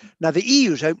this. Now, the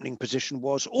EU's opening position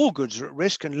was all goods are at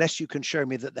risk unless you can show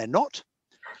me that they're not.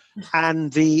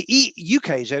 And the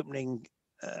UK's opening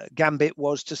gambit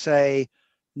was to say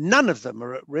none of them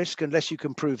are at risk unless you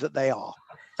can prove that they are.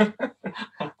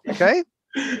 Okay?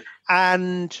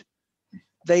 And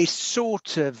they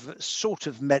sort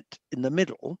of met in the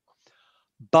middle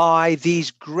by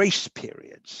these grace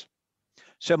periods.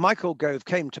 So Michael Gove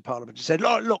came to Parliament and said,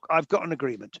 look, I've got an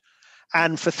agreement.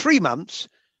 And for 3 months,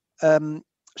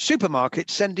 supermarkets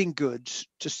sending goods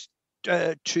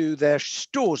to their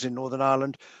stores in Northern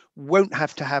Ireland won't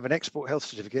have to have an export health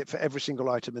certificate for every single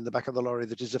item in the back of the lorry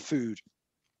that is a food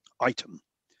item.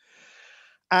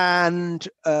 And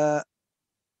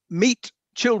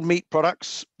chilled meat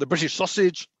products, the British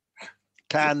sausage,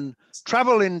 can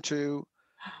travel into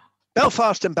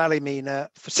Belfast and Ballymena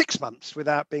for 6 months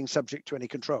without being subject to any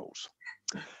controls.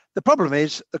 The problem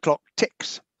is the clock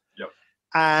ticks. Yep.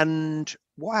 And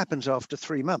what happens after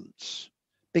 3 months?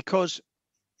 Because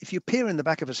if you peer in the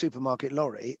back of a supermarket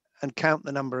lorry and count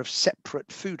the number of separate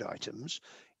food items,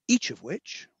 each of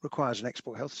which requires an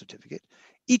export health certificate,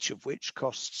 each of which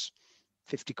costs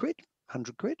 50 quid,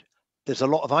 100 quid. There's a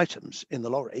lot of items in the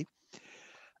lorry.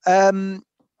 Is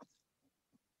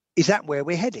that where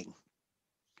we're heading?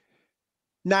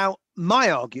 Now,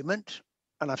 my argument,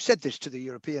 and I've said this to the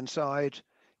European side,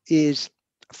 is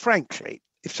frankly,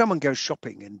 if someone goes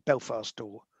shopping in Belfast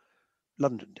or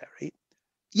Londonderry,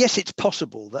 yes, it's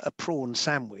possible that a prawn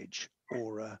sandwich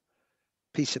or a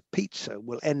piece of pizza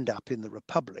will end up in the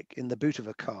Republic in the boot of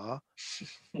a car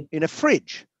in a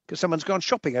fridge because someone's gone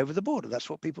shopping over the border. That's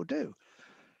what people do.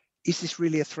 Is this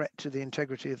really a threat to the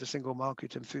integrity of the single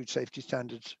market and food safety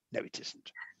standards? No, it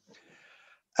isn't.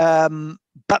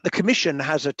 But the Commission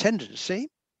has a tendency,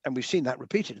 and we've seen that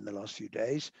repeated in the last few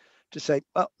days, to say,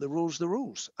 well, the rules, the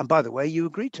rules. And by the way, you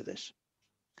agreed to this.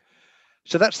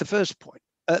 So that's the first point.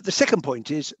 The second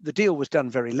point is the deal was done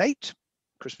very late,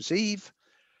 Christmas Eve.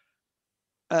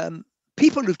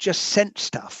 People who've just sent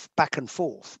stuff back and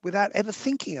forth without ever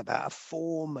thinking about a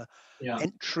form,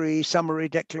 entry, summary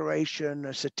declaration,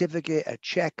 a certificate, a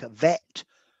check, a vet,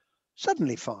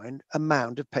 suddenly find a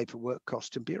mound of paperwork,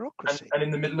 cost and bureaucracy. And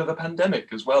in the middle of a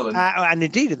pandemic as well. And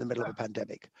indeed in the middle of a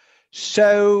pandemic.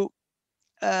 So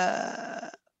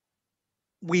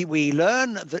we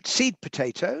learn that seed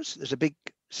potatoes, there's a big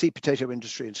seed potato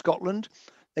industry in Scotland.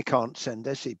 They can't send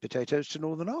their seed potatoes to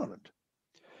Northern Ireland.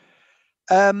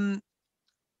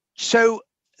 So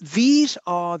these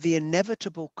are the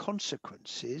inevitable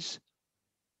consequences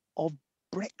of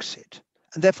Brexit.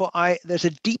 And therefore, there's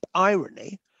a deep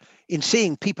irony in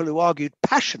seeing people who argued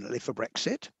passionately for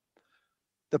Brexit,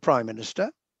 the Prime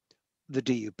Minister, the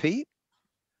DUP,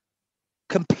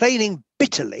 complaining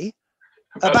bitterly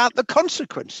about the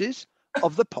consequences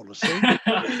of the policy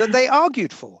that they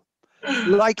argued for.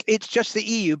 Like it's just the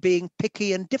EU being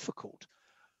picky and difficult.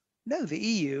 No, the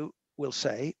EU will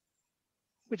say,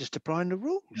 we're just applying the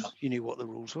rules. Yeah. You knew what the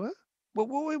rules were. Well,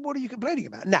 what are you complaining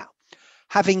about? Now,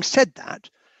 having said that,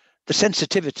 the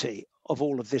sensitivity of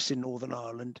all of this in Northern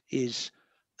Ireland is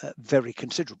very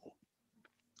considerable.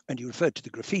 And you referred to the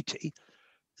graffiti.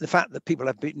 The fact that people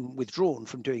have been withdrawn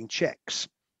from doing checks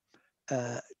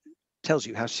tells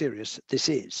you how serious this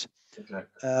is.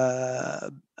 Exactly.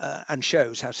 And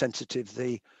shows how sensitive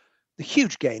the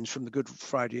huge gains from the Good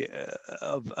Friday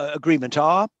agreement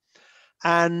are.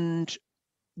 And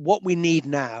what we need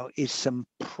now is some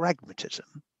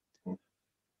pragmatism,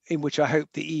 in which I hope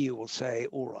the EU will say,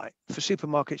 all right, for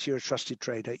supermarkets, you're a trusted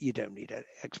trader, you don't need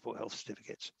export health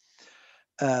certificates.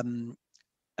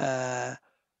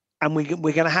 And we're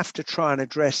going to have to try and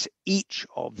address each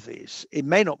of these. It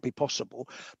may not be possible,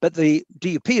 but the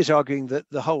DUP is arguing that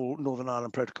the whole Northern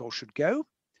Ireland Protocol should go.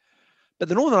 But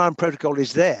the Northern Ireland Protocol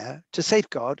is there to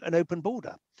safeguard an open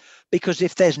border. Because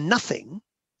if there's nothing,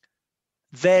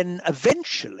 then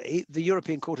eventually the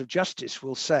European Court of Justice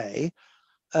will say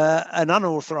an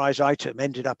unauthorised item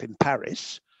ended up in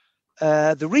Paris.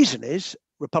 The reason is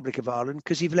Republic of Ireland,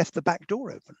 because you've left the back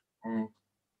door open,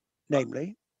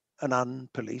 namely an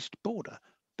unpoliced border.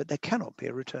 But there cannot be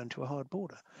a return to a hard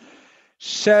border.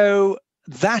 So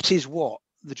that is what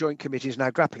the Joint Committee is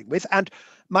now grappling with. And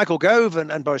Michael Gove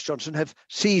and Boris Johnson have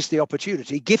seized the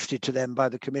opportunity gifted to them by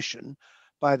the Commission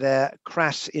by their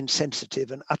crass,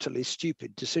 insensitive and utterly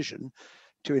stupid decision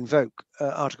to invoke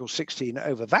Article 16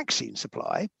 over vaccine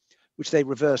supply, which they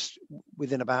reversed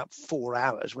within about 4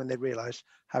 hours when they realised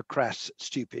how crass,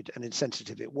 stupid and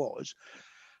insensitive it was.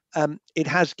 It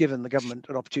has given the government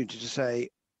an opportunity to say,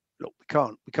 look,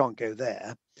 we can't go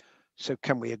there. So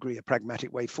can we agree a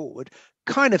pragmatic way forward?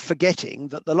 Kind of forgetting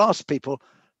that the last people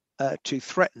to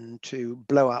threaten to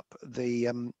blow up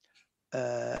the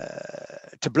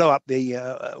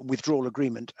withdrawal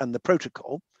agreement and the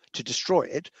protocol, to destroy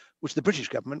it, was the British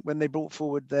government when they brought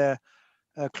forward their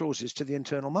clauses to the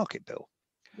Internal Market Bill,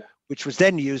 which was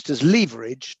then used as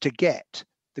leverage to get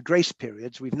the grace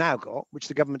periods we've now got, which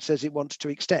the government says it wants to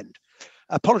extend.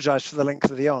 I apologise for the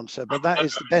length of the answer, but that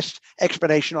is the best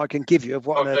explanation I can give you of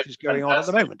what on earth is going on at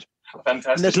the moment.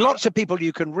 Fantastic. And there's lots of people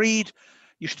you can read.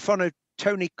 You should follow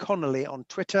Tony Connolly on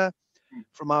Twitter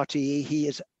from RTE. He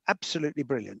is absolutely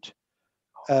brilliant.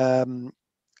 Both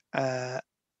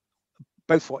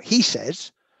what he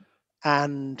says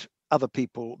and other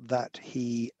people that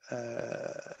he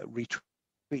retweets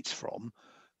from,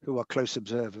 who are close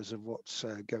observers of what's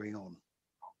going on.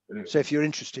 So if you're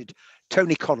interested,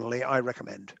 Tony Connolly, I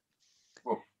recommend.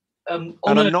 And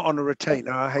I'm not on a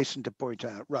retainer, I hasten to point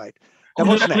out. Right. Now,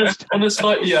 what's next? On a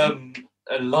slightly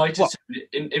lighter,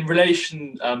 in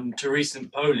relation to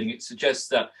recent polling, it suggests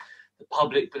that the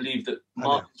public believe that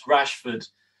Marcus Rashford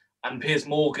and Piers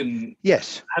Morgan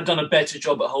have done a better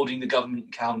job at holding the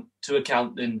government to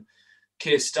account than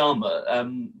Keir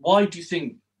Starmer. Why do you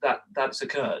think that's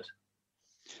occurred?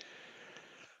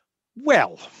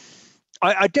 Well,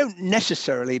 I don't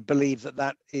necessarily believe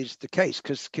that is the case,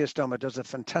 because Keir Starmer does a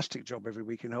fantastic job every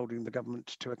week in holding the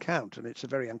government to account, and it's a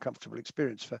very uncomfortable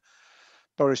experience for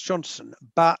Boris Johnson.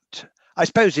 But I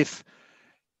suppose if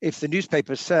the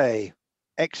newspapers say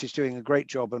X is doing a great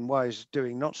job and Y is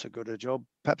doing not so good a job,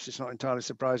 perhaps it's not entirely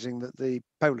surprising that the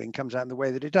polling comes out in the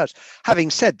way that it does. Having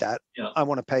said that, I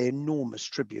want to pay enormous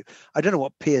tribute. I don't know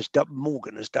what Piers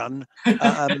Morgan has done, but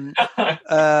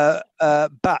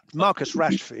Marcus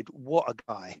Rashford, what a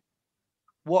guy!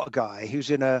 What a guy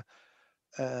who's in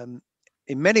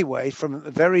many ways, from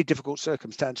very difficult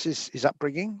circumstances, his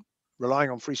upbringing,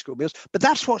 relying on free school meals, but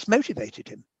that's what's motivated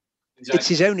him. Exactly. It's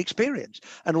his own experience.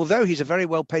 And although he's a very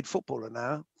well-paid footballer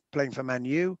now, playing for Man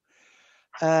U,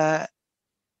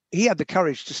 he had the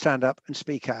courage to stand up and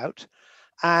speak out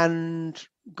and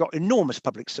got enormous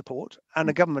public support. And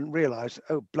the government realised,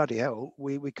 oh, bloody hell,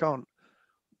 we can't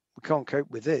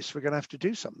cope with this. We're going to have to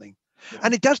do something. Yeah.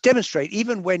 And it does demonstrate,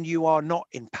 even when you are not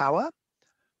in power,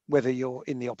 whether you're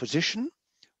in the opposition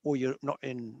or you're not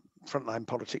in frontline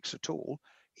politics at all,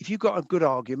 if you've got a good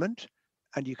argument,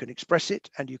 and you can express it,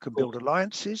 and you can build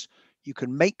alliances, you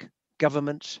can make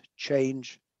governments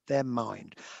change their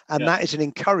mind. And that is an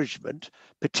encouragement,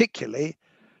 particularly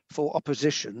for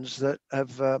oppositions that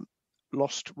have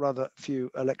lost rather few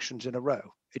elections in a row.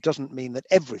 It doesn't mean that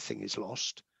everything is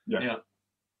lost.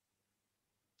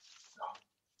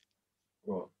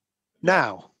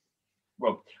 Now.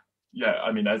 Well, yeah,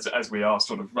 I mean, as we are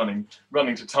sort of running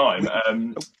to time,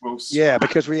 we'll... Yeah,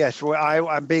 because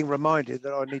I'm being reminded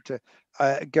that I need to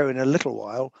go in a little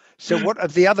while. So what are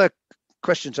the other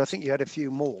questions? I think you had a few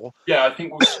more. Yeah, I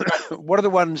think we'll... What are the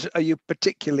ones are you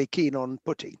particularly keen on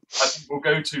putting? I think we'll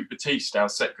go to Baptiste, our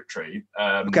secretary,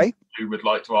 who would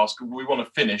like to ask. We want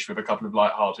to finish with a couple of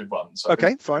light-hearted ones. So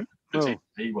okay, fine. Baptiste,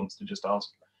 he wants to just ask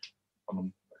a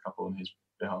couple on his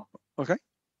behalf. Okay.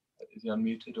 Is he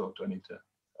unmuted, or do I need to...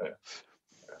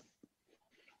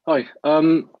 Hi. I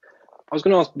was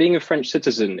going to ask, being a French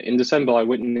citizen, in December I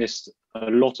witnessed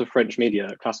a lot of French media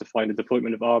classifying the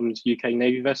deployment of armed UK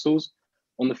Navy vessels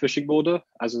on the fishing border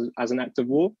as an act of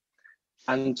war.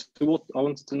 And I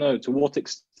wanted to know, to what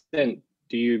extent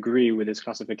do you agree with this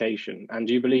classification? And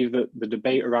do you believe that the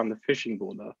debate around the fishing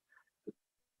border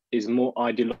is more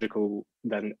ideological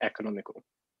than economical?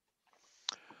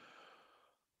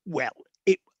 Well,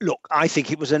 look, I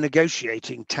think it was a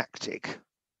negotiating tactic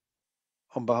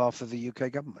on behalf of the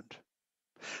UK government.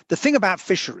 The thing about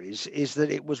fisheries is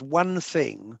that it was one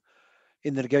thing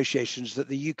in the negotiations that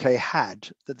the UK had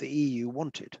that the EU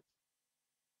wanted.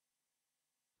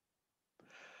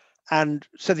 And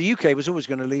so the UK was always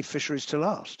going to leave fisheries to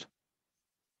last,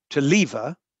 to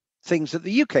lever things that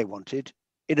the UK wanted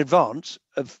in advance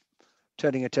of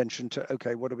turning attention to,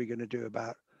 okay, what are we going to do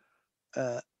about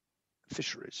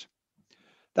fisheries?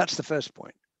 That's the first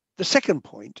point. The second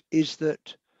point is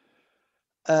that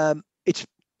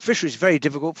fisheries is very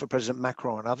difficult for President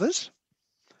Macron and others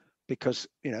because,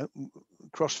 you know,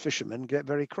 cross fishermen get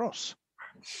very cross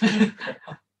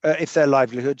if their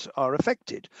livelihoods are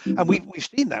affected. And we've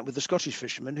seen that with the Scottish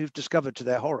fishermen who've discovered to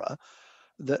their horror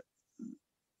that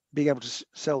being able to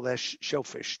sell their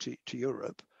shellfish to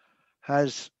Europe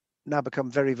has now become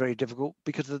very, very difficult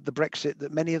because of the Brexit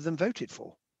that many of them voted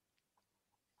for.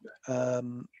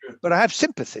 But I have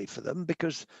sympathy for them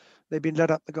because they've been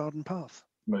led up the garden path.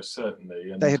 Most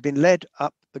certainly. And they have been led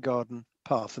up the garden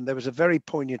path. And there was a very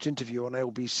poignant interview on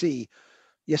LBC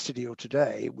yesterday or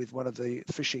today with one of the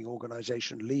fishing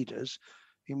organisation leaders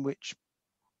in which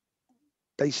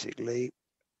basically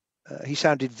he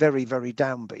sounded very, very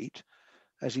downbeat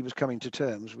as he was coming to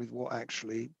terms with what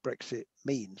actually Brexit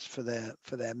means for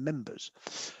their members.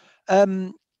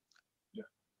 A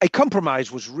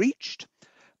compromise was reached.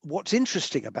 What's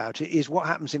interesting about it is what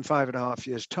happens in 5.5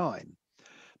 years' time,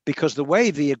 because the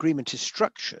way the agreement is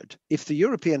structured, if the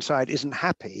European side isn't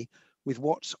happy with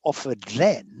what's offered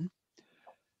then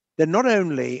not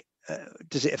only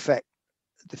does it affect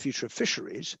the future of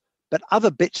fisheries, but other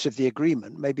bits of the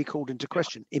agreement may be called into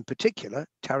question, in particular,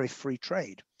 tariff-free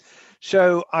trade.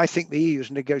 So I think the EU has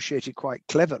negotiated quite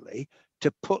cleverly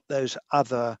to put those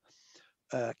other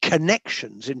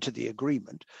connections into the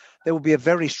agreement. There will be a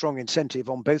very strong incentive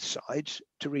on both sides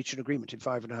to reach an agreement in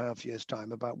 5.5 years'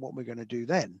 time about what we're going to do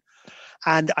then.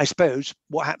 And I suppose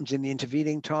what happens in the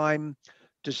intervening time,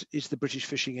 is the British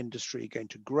fishing industry going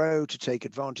to grow to take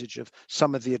advantage of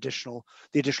some of the additional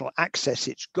access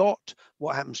it's got?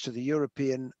 What happens to the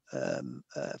European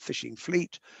fishing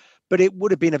fleet? But it would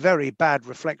have been a very bad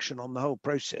reflection on the whole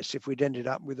process if we'd ended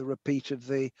up with a repeat of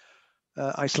the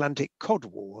Icelandic cod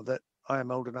war that I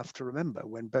am old enough to remember,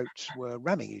 when boats were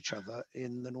ramming each other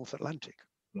in the North Atlantic.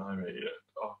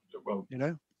 Well, you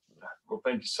know. Well,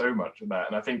 thank you so much for that.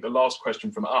 And I think the last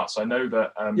question from us, I know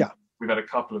that we've had a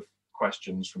couple of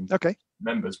questions from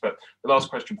members, but the last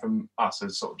question from us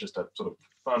is sort of just a sort of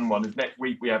fun one. Is next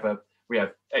week we have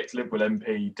ex-Liberal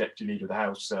MP, Deputy Leader of the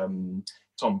House,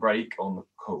 Tom Brake on the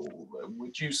call.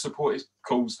 Would you support his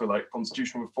calls for like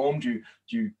constitutional reform?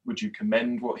 Would you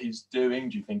commend what he's doing?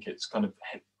 Do you think it's kind of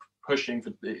pushing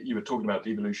for? You were talking about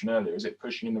devolution earlier. Is it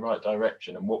pushing in the right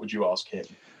direction? And what would you ask him?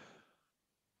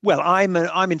 Well,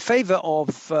 I'm in favour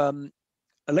of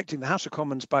electing the House of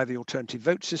Commons by the alternative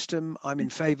vote system. I'm in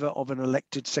favour of an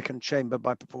elected second chamber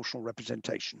by proportional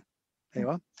representation. There you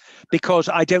are. Because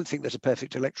I don't think there's a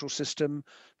perfect electoral system.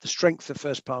 The strength of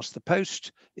first past the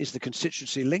post is the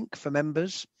constituency link for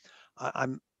members.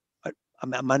 I'm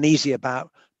uneasy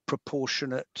about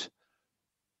proportionate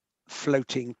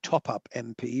floating top-up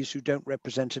MPs who don't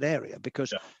represent an area,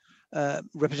 because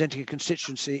representing a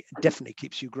constituency definitely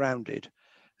keeps you grounded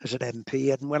as an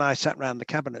MP. And when I sat around the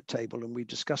cabinet table and we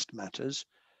discussed matters,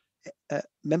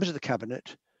 members of the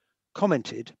cabinet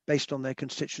commented based on their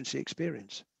constituency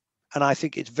experience. And I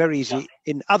think it's very easy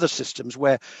in other systems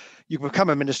where you become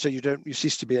a minister, you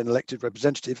cease to be an elected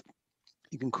representative,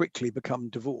 you can quickly become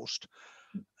divorced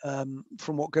from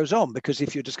what goes on. Because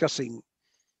if you're discussing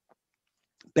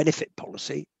benefit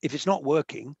policy, if it's not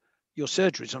working, your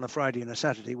surgeries on a Friday and a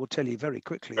Saturday will tell you very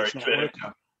quickly it's not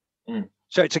working.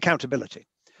 So it's accountability.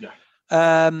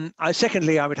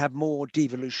 Secondly, I would have more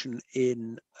devolution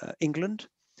in England.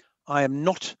 I'm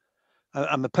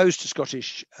opposed to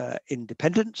Scottish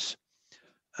independence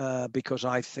because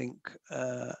I think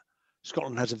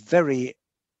Scotland has a very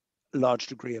large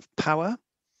degree of power,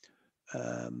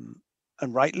 and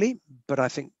rightly, but I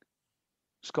think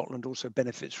Scotland also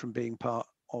benefits from being part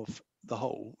of the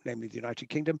whole, namely the United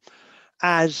Kingdom,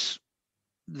 as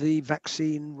the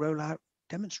vaccine rollout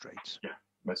demonstrates. Yeah,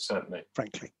 most certainly.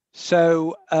 Frankly.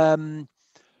 So,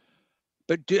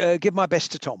 but give my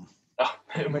best to Tom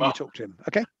when you talk to him,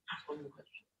 okay?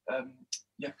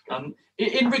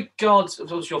 In regards, of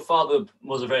course, your father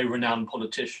was a very renowned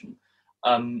politician.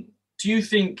 Do you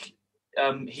think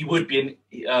he would be?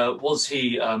 Was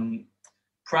he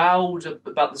proud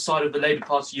about the side of the Labour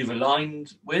Party you've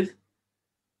aligned with?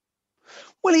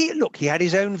 Well, he had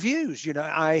his own views. You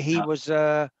know,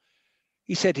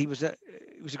 he said he was a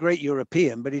great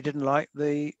European, but he didn't like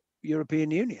the European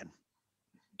Union.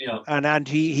 And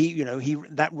he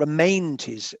that remained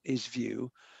his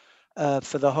view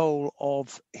for the whole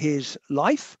of his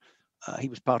life. He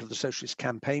was part of the Socialist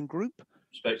Campaign Group.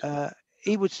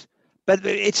 He was, but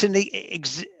it's an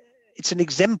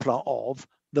exemplar of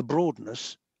the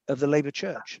broadness of the Labour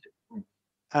Church.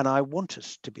 And I want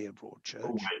us to be a broad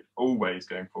church. Always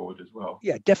going forward as well.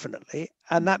 Yeah, definitely.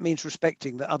 And that means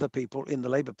respecting that other people in the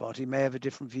Labour Party may have a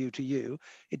different view to you.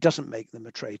 It doesn't make them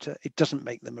a traitor. It doesn't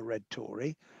make them a red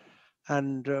Tory.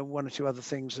 And one or two other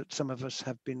things that some of us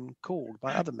have been called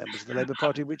by other members of the Labour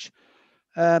Party, which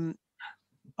I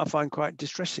find quite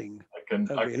distressing,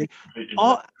 really.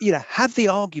 Have the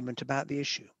argument about the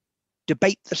issue.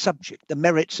 Debate the subject, the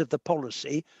merits of the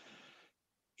policy.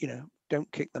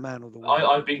 Don't kick the man or the woman.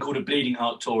 I've been called a bleeding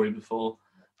heart Tory before.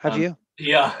 Have you?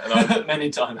 Yeah, many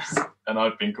times. And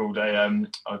I've been called a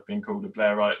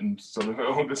Blairite and sort of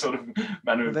all the sort of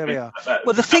manner of. There we are.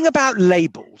 Well, the thing about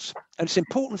labels, and it's an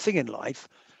important thing in life,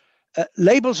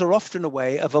 labels are often a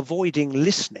way of avoiding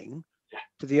listening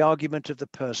to the argument of the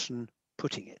person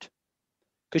putting it,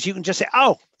 because you can just say,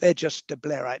 "Oh, they're just a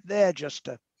Blairite, they're just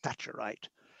a Thatcherite,"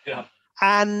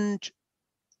 and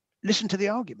listen to the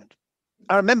argument.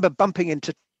 I remember bumping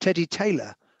into Teddy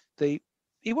Taylor,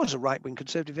 he was a right-wing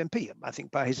Conservative MP, I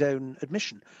think by his own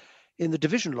admission, in the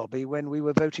division lobby when we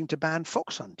were voting to ban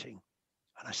fox hunting.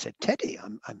 And I said, Teddy,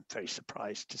 I'm very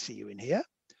surprised to see you in here,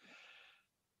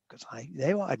 because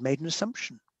I'd made an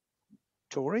assumption.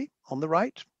 Tory, on the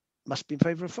right, must be in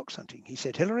favour of fox hunting. He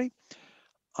said, Hillary,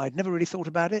 I'd never really thought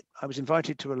about it. I was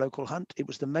invited to a local hunt. It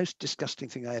was the most disgusting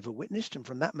thing I ever witnessed. And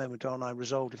from that moment on, I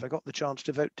resolved if I got the chance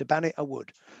to vote to ban it, I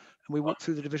would. And we walked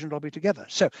through the division lobby together.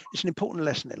 So it's an important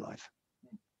lesson in life.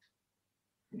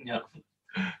 Yeah.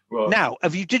 Well, now,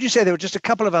 did you say there were just a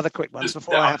couple of other quick ones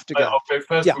before I have to go? I'll go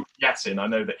first to Yasin. I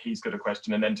know that he's got a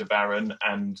question, and then to Baron,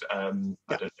 and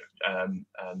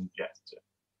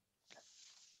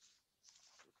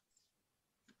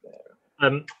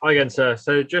Hi again, sir.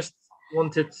 So just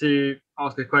wanted to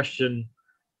ask a question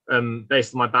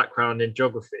based on my background in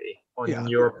geography on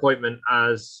your appointment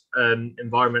as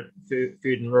Environment, Food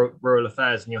and Rural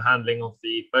Affairs and your handling of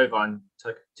the bovine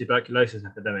tuberculosis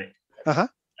epidemic.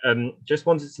 Just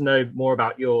wanted to know more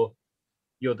about your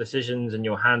decisions and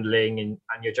your handling and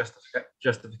your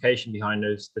justification behind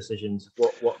those decisions.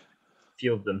 What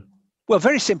fueled them? Well,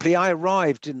 very simply, I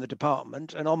arrived in the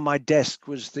department and on my desk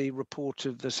was the report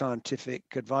of the Scientific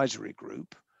Advisory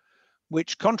Group,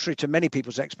 which, contrary to many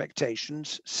people's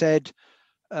expectations, said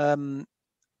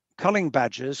culling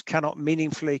badgers cannot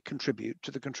meaningfully contribute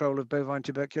to the control of bovine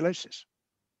tuberculosis.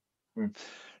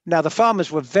 Now, the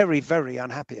farmers were very, very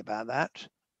unhappy about that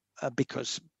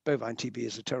because bovine TB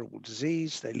is a terrible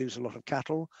disease. They lose a lot of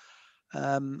cattle,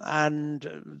 and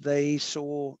they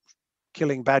saw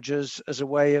killing badgers as a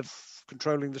way of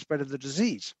controlling the spread of the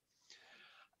disease.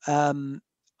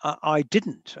 I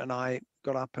didn't, and I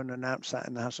got up and announced that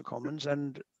in the House of Commons,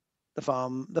 and the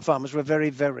farmers were very,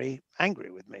 very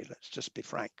angry with me, let's just be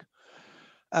frank.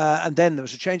 And then there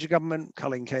was a change of government,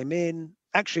 culling came in.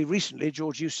 Actually, recently,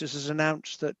 George Eustice has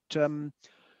announced that the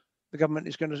government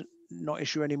is going to not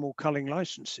issue any more culling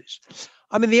licenses.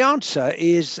 I mean, the answer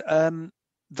is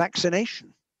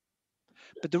vaccination.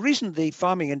 But the reason the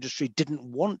farming industry didn't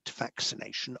want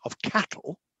vaccination of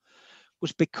cattle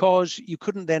was because you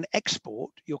couldn't then export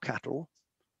your cattle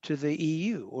to the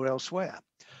EU or elsewhere.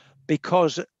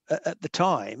 Because at the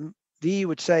time, the EU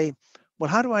would say,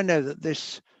 well, how do I know that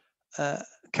this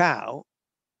cow,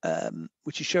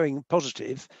 which is showing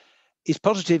positive, is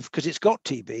positive because it's got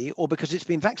TB or because it's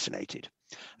been vaccinated?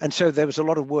 And so there was a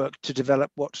lot of work to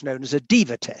develop what's known as a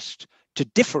DIVA test, to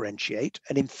differentiate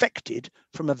an infected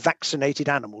from a vaccinated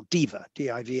animal, DIVA,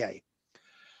 D-I-V-A.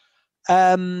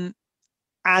 And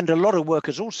a lot of work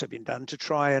has also been done to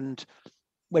try and,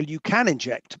 well, you can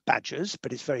inject badgers,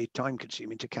 but it's very time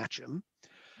consuming to catch them.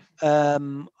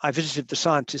 I visited the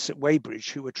scientists at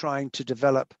Weybridge who were trying to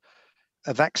develop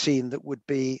a vaccine that would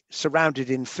be surrounded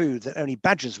in food that only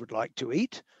badgers would like to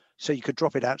eat. So you could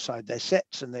drop it outside their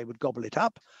sets and they would gobble it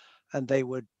up, and they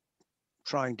were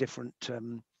trying different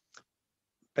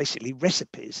basically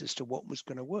recipes as to what was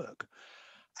going to work.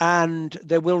 And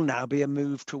there will now be a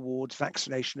move towards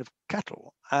vaccination of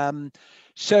cattle.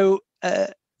 So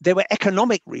there were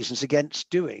economic reasons against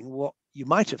doing what you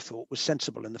might have thought was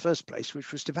sensible in the first place,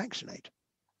 which was to vaccinate.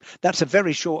 That's a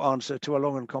very short answer to a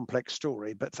long and complex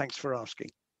story, but thanks for asking.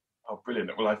 Oh,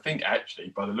 brilliant. Well, I think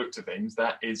actually, by the looks of things,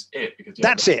 that is it. Because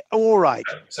that's it. All right.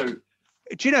 So, do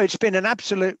you know, it's been an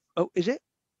absolute... Oh, is it?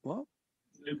 What?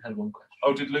 Luke had one question.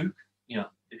 Oh, did Luke? Yeah,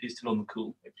 if he's still on the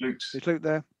call. If Luke's... Is Luke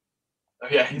there? Oh,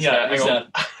 yeah. He's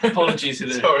apologies.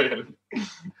 Sorry.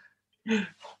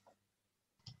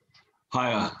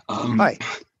 Hiya. Hi.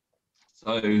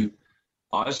 So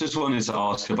I just wanted to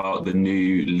ask about the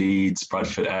new Leeds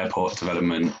Bradford Airport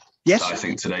development. Yes. That I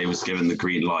think today was given the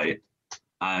green light,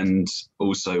 and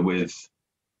also with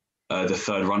the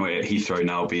third runway at Heathrow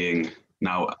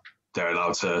now they're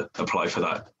allowed to apply for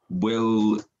that.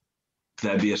 Will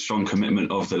there be a strong commitment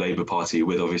of the Labour Party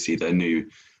with obviously their new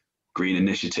green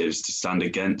initiatives to stand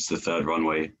against the third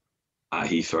runway at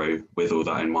Heathrow with all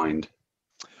that in mind?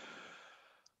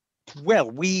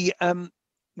 Well, we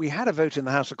had a vote in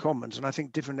the House of Commons, and I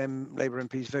think different Labour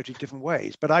MPs voted different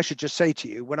ways. But I should just say to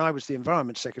you, when I was the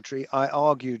Environment Secretary, I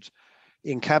argued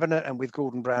in Cabinet and with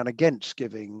Gordon Brown against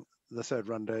giving the third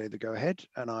runway the go-ahead,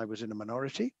 and I was in a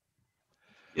minority.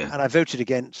 Yeah. And I voted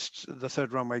against the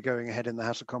third runway going ahead in the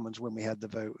House of Commons when we had the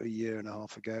vote a year and a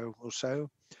half ago or so.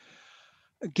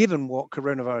 Given what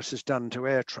coronavirus has done to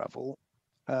air travel,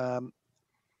 I'm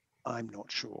not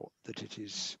sure that it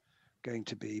is going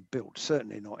to be built,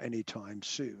 certainly not anytime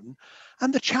soon.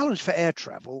 And the challenge for air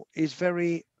travel is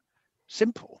very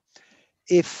simple.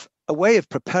 If a way of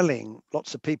propelling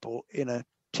lots of people in a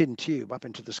tin tube up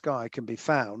into the sky can be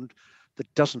found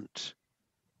that doesn't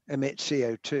emit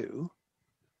CO2,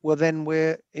 well, then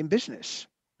we're in business.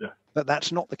 Yeah. But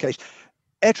that's not the case.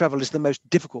 Air travel is the most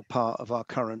difficult part of our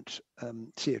current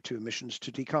CO2 emissions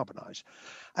to decarbonise.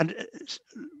 And it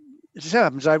so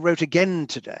happens, I wrote again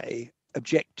today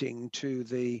objecting to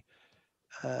the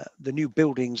new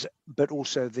buildings, but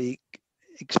also the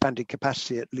expanded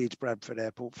capacity at Leeds Bradford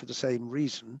Airport for the same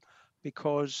reason,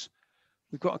 because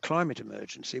we've got a climate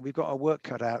emergency. We've got our work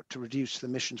cut out to reduce the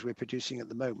emissions we're producing at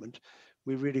the moment.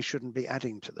 We really shouldn't be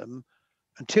adding to them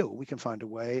until we can find a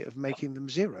way of making them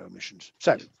zero emissions.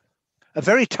 So, a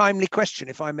very timely question,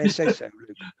 if I may say so,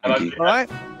 Luke. All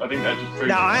right? I think that just proves.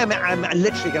 Now, I'm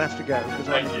literally going to have to go because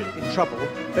I'm Thank you. in trouble.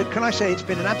 But can I say it's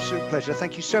been an absolute pleasure.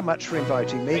 Thank you so much for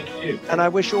inviting me. Thank you. And I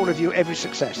wish all of you every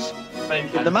success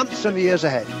Thank you. in the months and the years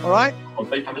ahead. All right?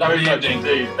 Thank you very much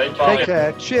indeed. Thank you. Take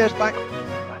care. Cheers. Bye.